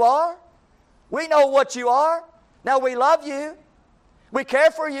who you are. We know what you are. Now we love you. We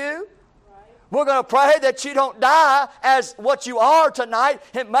care for you. We're going to pray that you don't die as what you are tonight.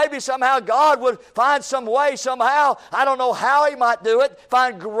 And maybe somehow God would find some way, somehow, I don't know how He might do it,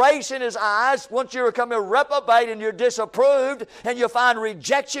 find grace in His eyes once you become a reprobate and you're disapproved and you find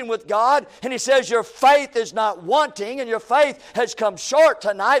rejection with God. And He says your faith is not wanting and your faith has come short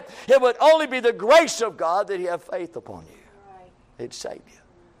tonight. It would only be the grace of God that He have faith upon you. It'd save you.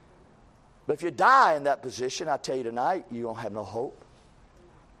 But if you die in that position, I tell you tonight, you don't have no hope.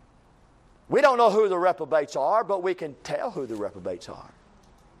 We don't know who the reprobates are, but we can tell who the reprobates are.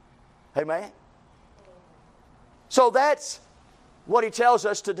 Amen? So that's what he tells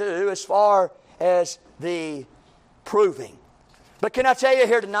us to do as far as the proving. But can I tell you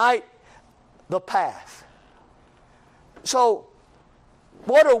here tonight, the path. So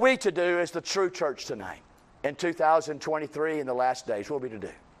what are we to do as the true church tonight in 2023 in the last days? What are we to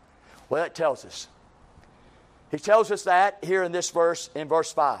do? Well, it tells us. He tells us that here in this verse, in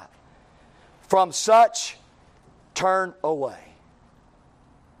verse 5. From such, turn away.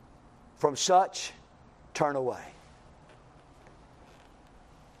 From such, turn away.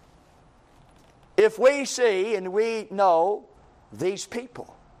 If we see and we know these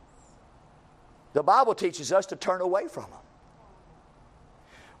people, the Bible teaches us to turn away from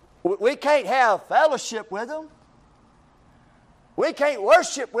them. We can't have fellowship with them. We can't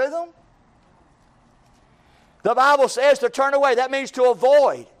worship with them. The Bible says to turn away. That means to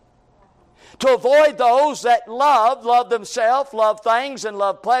avoid. To avoid those that love themselves, love things, and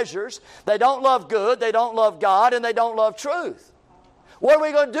love pleasures. They don't love good, they don't love God, and they don't love truth. What are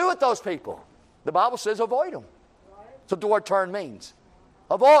we going to do with those people? The Bible says avoid them. That's what the word turn means.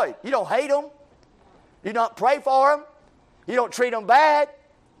 Avoid. You don't hate them. You don't pray for them. You don't treat them bad.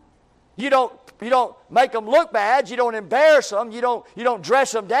 You don't make them look bad. You don't embarrass them. You don't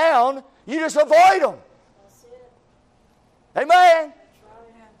dress them down. You just avoid them. Amen.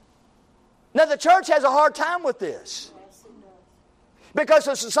 Now the church has a hard time with this. Because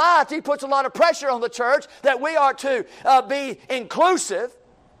the society puts a lot of pressure on the church that we are to be inclusive,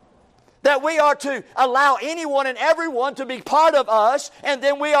 that we are to allow anyone and everyone to be part of us, and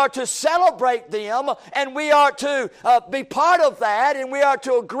then we are to celebrate them, and we are to be part of that, and we are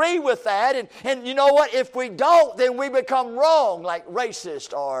to agree with that. And you know what? If we don't, then we become wrong, like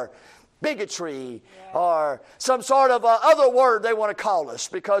racist or bigotry or some sort of other word they want to call us,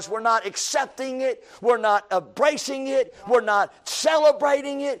 because we're not accepting it, we're not embracing it, we're not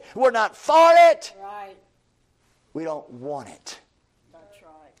celebrating it, we're not for it. Right. We don't want it. That's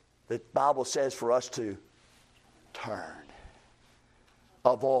right. The Bible says for us to turn.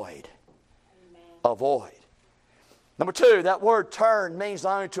 Avoid. Amen. Avoid. Number two, that word turn means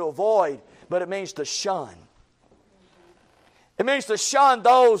not only to avoid, but it means to shun. It means to shun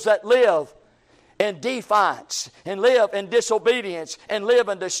those that live in defiance and live in disobedience and live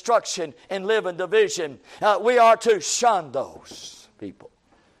in destruction and live in division. We are to shun those people.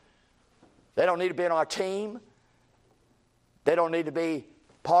 They don't need to be on our team. They don't need to be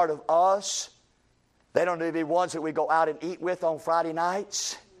part of us. They don't need to be ones that we go out and eat with on Friday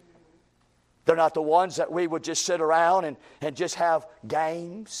nights. They're not the ones that we would just sit around and just have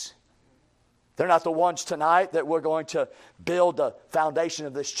games. They're not the ones tonight that we're going to build the foundation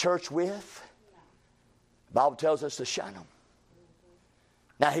of this church with. The Bible tells us to shun them.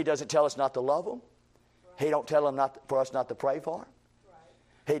 Now, He doesn't tell us not to love them. He don't tell them for us not to pray for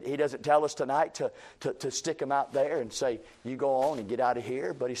them. He doesn't tell us tonight to stick them out there and say, you go on and get out of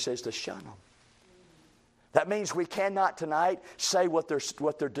here. But He says to shun them. That means we cannot tonight say what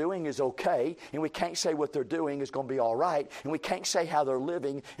they're doing is okay, and we can't say what they're doing is going to be all right, and we can't say how they're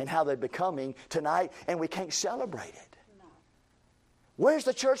living and how they're becoming tonight, and we can't celebrate it. No. Where's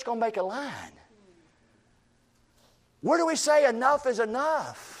the church going to make a line? Where do we say enough is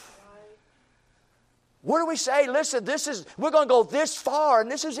enough? What do we say? Listen, we're going to go this far and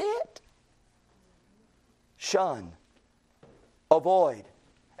this is it. Shun. Avoid.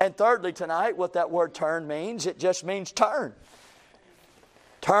 And thirdly tonight, what that word turn means, it just means turn.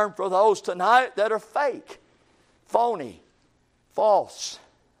 Turn for those tonight that are fake, phony, false,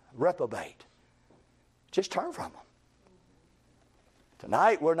 reprobate. Just turn from them.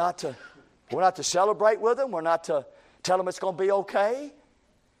 Tonight we're not to celebrate with them. We're not to tell them it's going to be okay.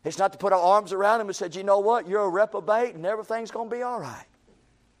 It's not to put our arms around them and say, you know what, you're a reprobate and everything's going to be all right.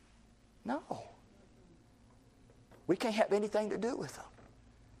 No. We can't have anything to do with them.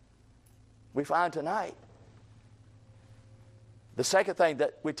 We find tonight, the second thing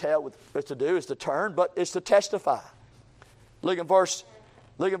that we tell us to do is to turn, but it's to testify. Look at verse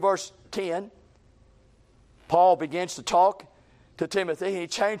 10. Paul begins to talk to Timothy. He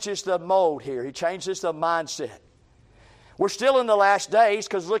changes the mode here. He changes the mindset. We're still in the last days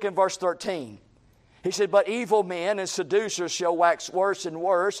because look in verse 13. He said, but evil men and seducers shall wax worse and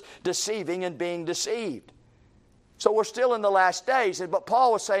worse, deceiving and being deceived. So we're still in the last days. But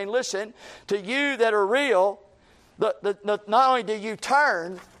Paul was saying, listen, to you that are real, not only do you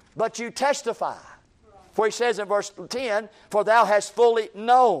turn, but you testify. For he says in verse 10, for thou hast fully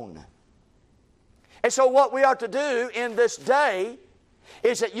known. And so what we are to do in this day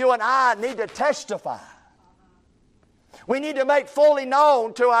is that you and I need to testify. We need to make fully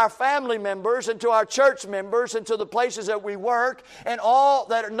known to our family members and to our church members and to the places that we work and all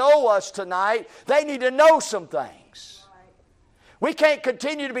that know us tonight, they need to know some things. We can't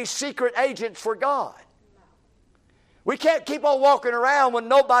continue to be secret agents for God. We can't keep on walking around when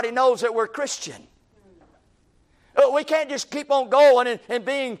nobody knows that we're Christian. We can't just keep on going and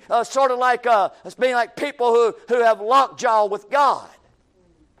being sort of like being like people who have lockjaw with God.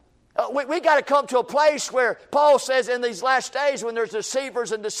 We got to come to a place where Paul says in these last days when there's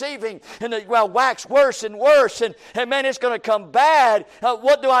deceivers and deceiving and they wax worse and worse and man, it's going to come bad.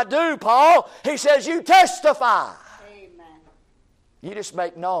 What do I do, Paul? He says, you testify. Amen. You just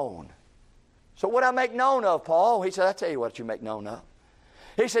make known. So what I make known of, Paul? He said, I'll tell you what you make known of.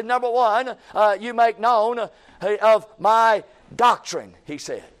 He said, number one, you make known of my doctrine, he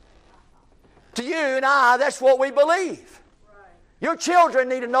said. To you and I, that's what we believe. Your children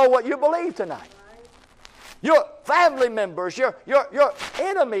need to know what you believe tonight. Your family members, your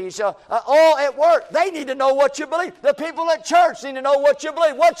enemies, all at work, they need to know what you believe. The people at church need to know what you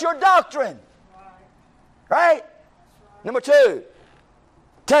believe. What's your doctrine? Right? Number two,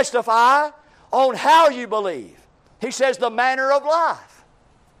 testify on how you believe. He says the manner of life.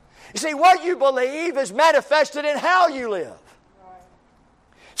 You see, what you believe is manifested in how you live.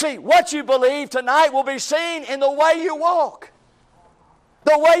 See, what you believe tonight will be seen in the way you walk.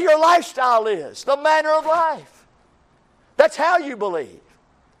 The way your lifestyle is, the manner of life. That's how you believe.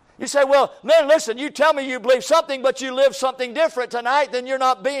 You say, well, man, listen, you tell me you believe something, but you live something different tonight, then you're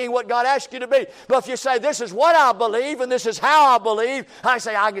not being what God asked you to be. But if you say, this is what I believe and this is how I believe, I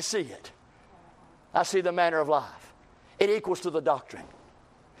say, I can see it. I see the manner of life. It equals to the doctrine.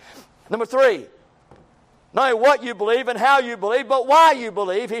 Number three, not only what you believe and how you believe, but why you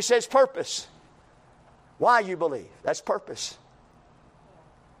believe. He says purpose. Why you believe. That's purpose.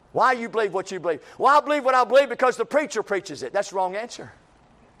 Why you believe what you believe? Well, I believe what I believe because the preacher preaches it. That's the wrong answer.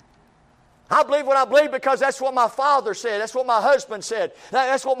 I believe what I believe because that's what my father said. That's what my husband said.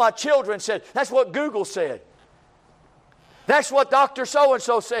 That's what my children said. That's what Google said. That's what Dr.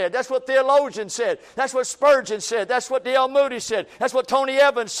 So-and-so said. That's what theologian said. That's what Spurgeon said. That's what D.L. Moody said. That's what Tony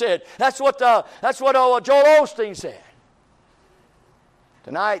Evans said. That's what Joel Osteen said.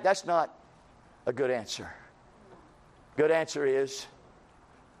 Tonight, that's not a good answer. Good answer is,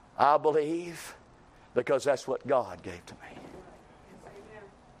 I believe because that's what God gave to me.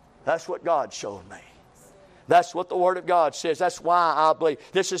 That's what God showed me. That's what the Word of God says. That's why I believe.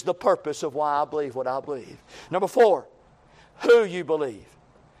 This is the purpose of why I believe what I believe. Number four, who you believe.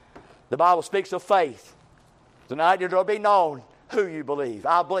 The Bible speaks of faith. Tonight it will be known who you believe.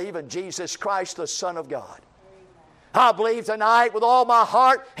 I believe in Jesus Christ, the Son of God. I believe tonight with all my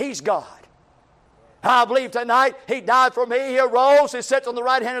heart, He's God. I believe tonight He died for me. He arose. He sits on the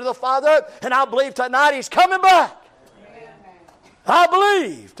right hand of the Father. And I believe tonight He's coming back. Amen. I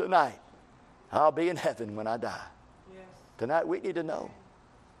believe tonight I'll be in heaven when I die. Yes. Tonight we need to know.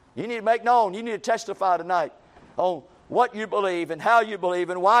 You need to make known. You need to testify tonight on what you believe and how you believe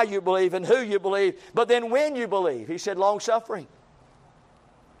and why you believe and who you believe. But then when you believe. He said long-suffering.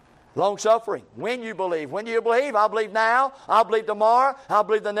 Long-suffering. When you believe. When you believe, I believe now. I believe tomorrow. I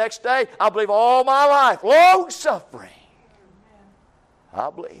believe the next day. I believe all my life. Long-suffering. I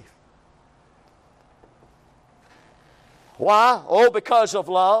believe. Why? Oh, because of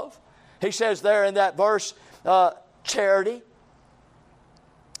love. He says there in that verse, charity.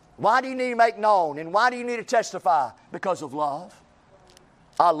 Why do you need to make known? And why do you need to testify? Because of love.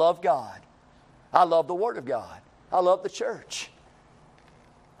 I love God. I love the Word of God. I love the church.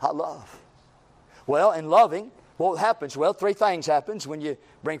 I love. Well, in loving, what happens? Well, three things happens when you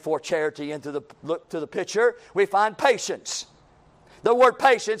bring forth charity into the picture. We find patience. The word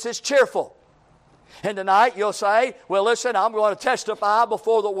patience is cheerful. And tonight you'll say, well, listen, I'm going to testify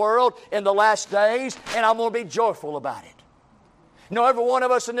before the world in the last days, and I'm going to be joyful about it. You know, every one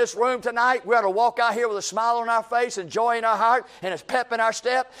of us in this room tonight, we ought to walk out here with a smile on our face and joy in our heart and a pep in our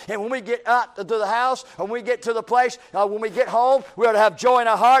step. And when we get out to the house, when we get to the place, when we get home, we ought to have joy in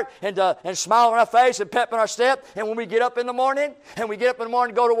our heart and smile on our face and pep in our step. And when we get up in the morning,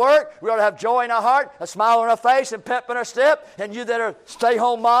 to go to work, we ought to have joy in our heart, a smile on our face and pep in our step. And you that are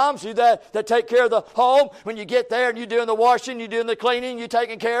stay-home moms, you that take care of the home, when you get there and you're doing the washing, you're doing the cleaning, you're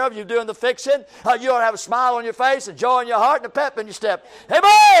taking care of, you're doing the fixing, you ought to have a smile on your face, and joy in your heart, and a pep in your step. Amen.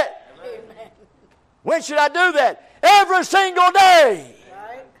 Amen. When should I do that? Every single day.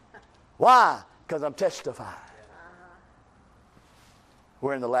 Right. Why? Because I'm testifying.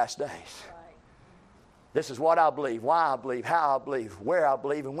 We're in the last days. Right. This is what I believe, why I believe, how I believe, where I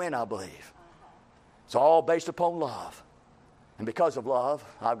believe, and when I believe. It's all based upon love. And because of love,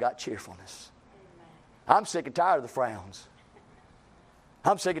 I've got cheerfulness. Amen. I'm sick and tired of the frowns.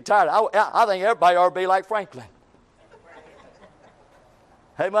 I'm sick and tired. I think everybody ought to be like Franklin.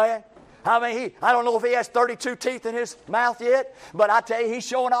 Amen. I don't know if he has 32 teeth in his mouth yet, but I tell you, he's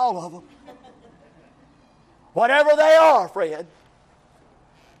showing all of them. Whatever they are, friend.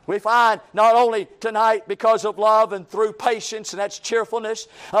 We find not only tonight because of love and through patience, and that's cheerfulness,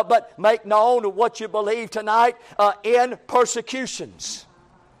 but make known what you believe tonight in persecutions.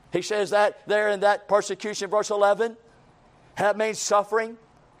 He says that there in that persecution, verse 11. That means suffering.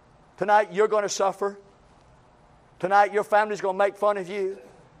 Tonight you're going to suffer. Tonight your family's going to make fun of you.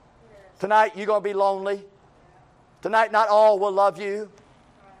 Tonight you're going to be lonely. Tonight not all will love you.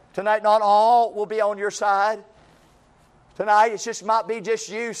 Tonight not all will be on your side. Tonight it might be just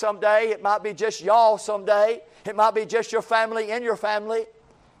you someday. It might be just y'all someday. It might be just your family in your family.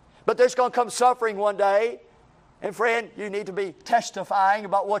 But there's going to come suffering one day. And friend, you need to be testifying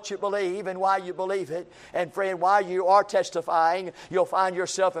about what you believe and why you believe it. And friend, while you are testifying, you'll find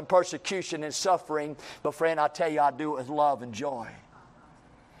yourself in persecution and suffering. But friend, I tell you, I do it with love and joy.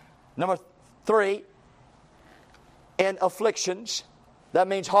 Number 3, in afflictions. That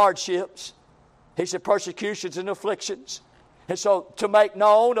means hardships. He said persecutions and afflictions. And so to make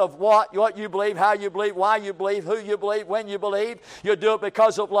known of what you believe, how you believe, why you believe, who you believe, when you believe. You'll do it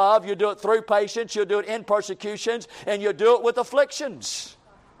because of love. You'll do it through patience. You'll do it in persecutions. And you'll do it with afflictions.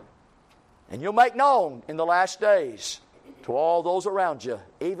 And you'll make known in the last days to all those around you,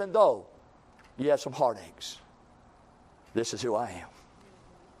 even though you have some heartaches. This is who I am.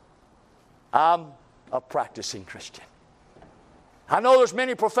 I'm a practicing Christian. I know there's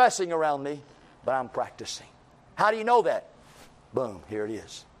many professing around me, but I'm practicing. How do you know that? Boom, here it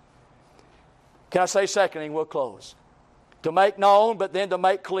is. Can I say secondly, and we'll close. To make known, but then to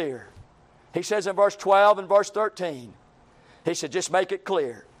make clear. He says in verse 12 and verse 13, he said, just make it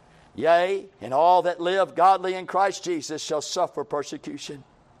clear. Yea, and all that live godly in Christ Jesus shall suffer persecution.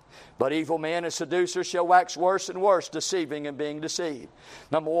 But evil men and seducers shall wax worse and worse, deceiving and being deceived.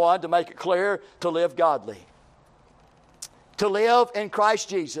 Number 1, to make it clear, to live godly. To live in Christ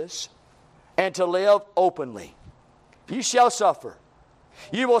Jesus and to live openly. You shall suffer.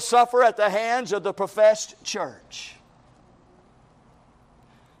 You will suffer at the hands of the professed church.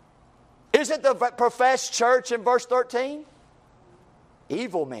 Isn't the professed church in verse 13?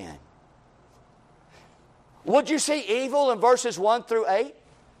 Evil men. Would you see evil in verses 1 through 8?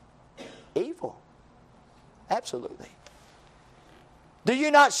 Evil. Absolutely. Do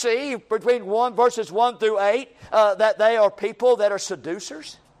you not see between verses 1 through 8 that they are people that are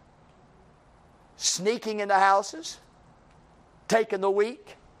seducers? Sneaking into houses? Taking the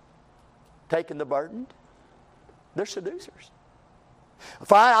weak? Taking the burdened? They're seducers.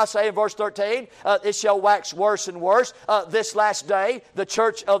 Fine, I say in verse 13, it shall wax worse and worse. This last day, the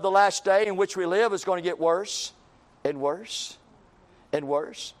church of the last day in which we live is going to get worse and worse and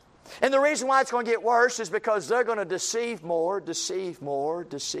worse. And the reason why it's going to get worse is because they're going to deceive more, deceive more,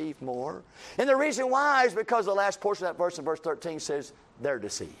 deceive more. And the reason why is because the last portion of that verse in verse 13 says they're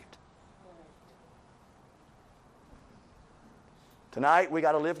deceived. Tonight we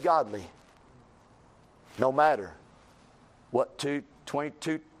got to live godly. No matter what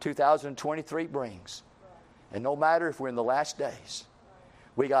 2023 brings. And no matter if we're in the last days.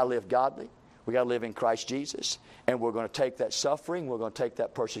 We got to live godly. We got to live in Christ Jesus. And we're going to take that suffering, we're going to take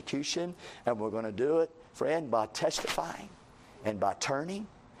that persecution, and we're going to do it, friend, by testifying and by turning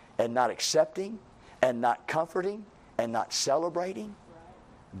and not accepting and not comforting and not celebrating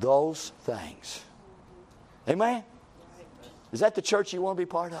those things. Amen? Is that the church you want to be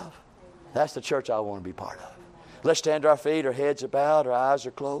part of? That's the church I want to be part of. Let's stand to our feet, our heads are bowed, our eyes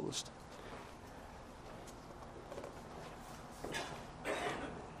are closed.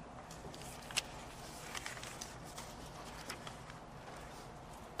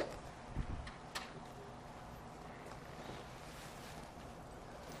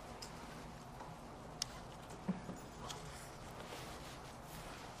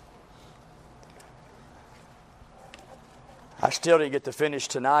 I still didn't get to finish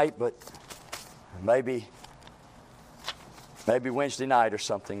tonight, but maybe Wednesday night or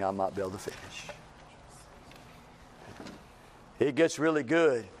something I might be able to finish. It gets really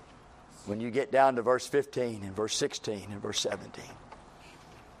good when you get down to verse 15 and verse 16 and verse 17.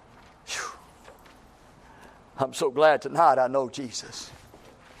 Whew. I'm so glad tonight I know Jesus.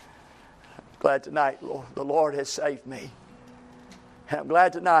 I'm glad tonight, Lord, the Lord has saved me. And I'm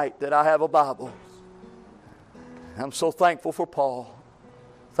glad tonight that I have a Bible. I'm so thankful for Paul.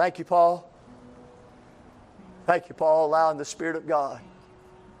 Thank you, Paul. Thank you, Paul, allowing the Spirit of God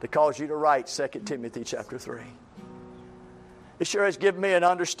to cause you to write 2 Timothy chapter 3. It sure has given me an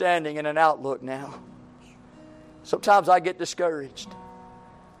understanding and an outlook now. Sometimes I get discouraged.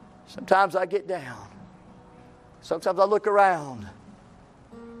 Sometimes I get down. Sometimes I look around.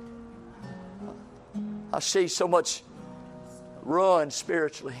 I see so much ruin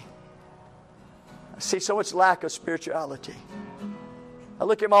spiritually. I see so much lack of spirituality. I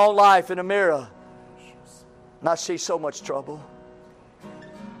look at my own life in a mirror and I see so much trouble.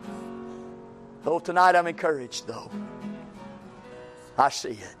 Though tonight I'm encouraged, though. I see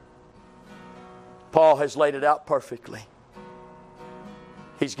it. Paul has laid it out perfectly.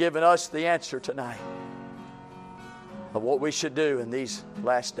 He's given us the answer tonight of what we should do in these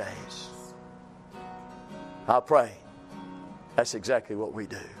last days. I pray that's exactly what we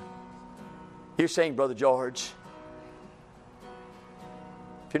do. You sing, Brother George.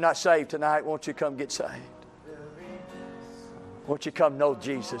 If you're not saved tonight, won't you come get saved? Won't you come know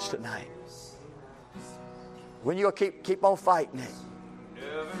Jesus tonight? When you'll keep on fighting it.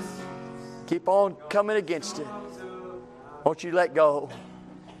 Keep on coming against it. Won't you let go?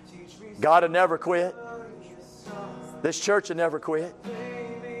 God will never quit. This church will never quit.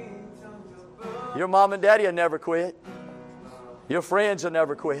 Your mom and daddy will never quit. Your friends will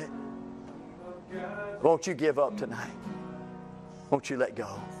never quit. Won't you give up tonight? Won't you let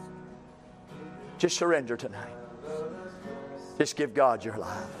go? Just surrender tonight. Just give God your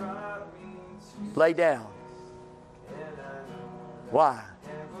life. Lay down. Why?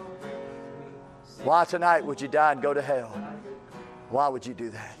 Why tonight would you die and go to hell? Why would you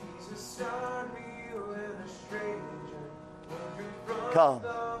do that? Come.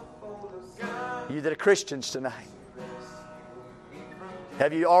 You that are Christians tonight.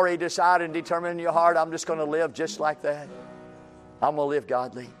 Have you already decided and determined in your heart, I'm just going to live just like that? I'm going to live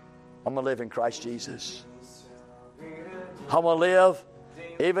godly. I'm going to live in Christ Jesus. I'm going to live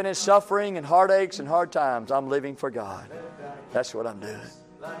even in suffering and heartaches and hard times. I'm living for God. That's what I'm doing.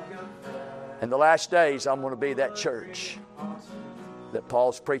 In the last days, I'm going to be that church that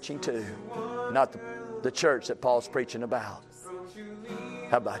Paul's preaching to, not the church that Paul's preaching about.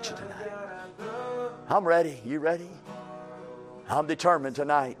 How about you tonight? I'm ready. You ready? I'm determined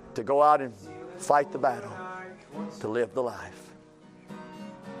tonight to go out and fight the battle, to live the life.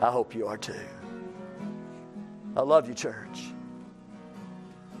 I hope you are too. I love you, church.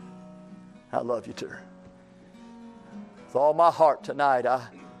 I love you too. With all my heart tonight, I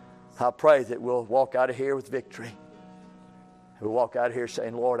pray that we'll walk out of here with victory. We'll walk out of here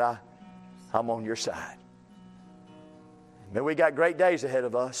saying, Lord, I'm on your side. Man, we got great days ahead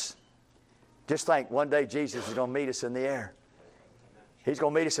of us. Just think, one day Jesus is going to meet us in the air. He's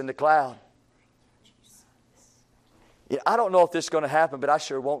going to meet us in the cloud. Yeah, I don't know if this is going to happen, but I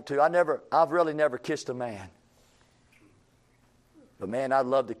sure want to. I've really never kissed a man. But man, I'd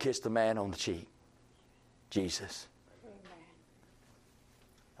love to kiss the man on the cheek. Jesus.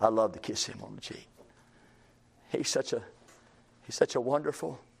 I'd love to kiss him on the cheek. He's such a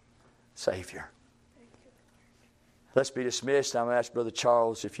wonderful Savior. Let's be dismissed. I'm going to ask Brother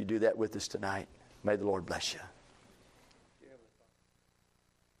Charles if you do that with us tonight. May the Lord bless you.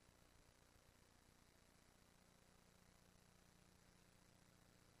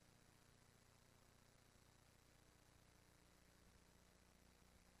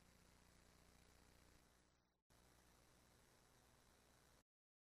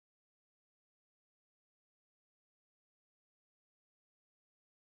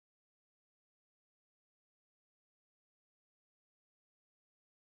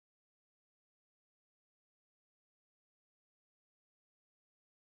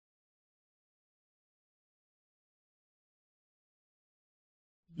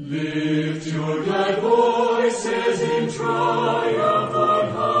 Lift your glad voices in triumph on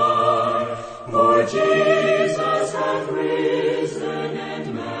high, for Jesus hath risen,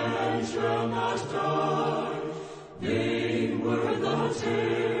 and man shall not die. Vain were the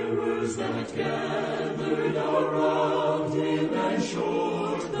terrors that gathered around him, and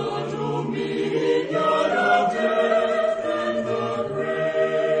short the dominion of death and the grave.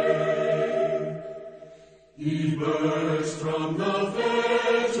 He burst from the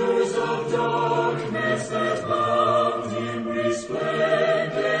fetters of darkness that bound him,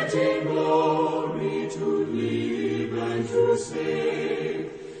 resplendent in glory, to live and to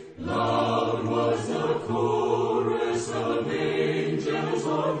save. Loud was the chorus of angels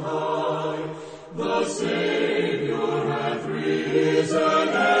on high, the Savior hath risen,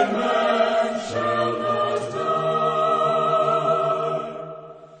 and man shall not die.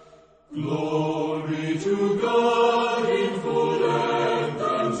 Glory to God in full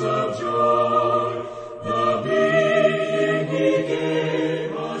anthems of joy, the being he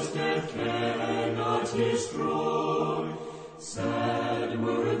gave us, death cannot destroy. Sad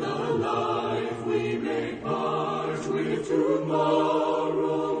were the life we may part with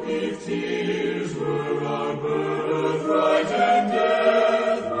tomorrow, if tears were our birthright and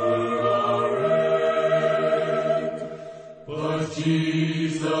death were our end. But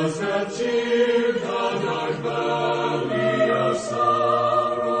Jesus hath cheered the dark valley of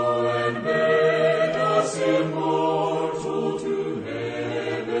sorrow, and made us immortal, to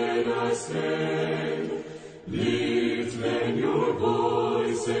heaven ascend. Lift then your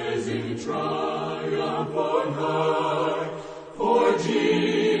voices in triumph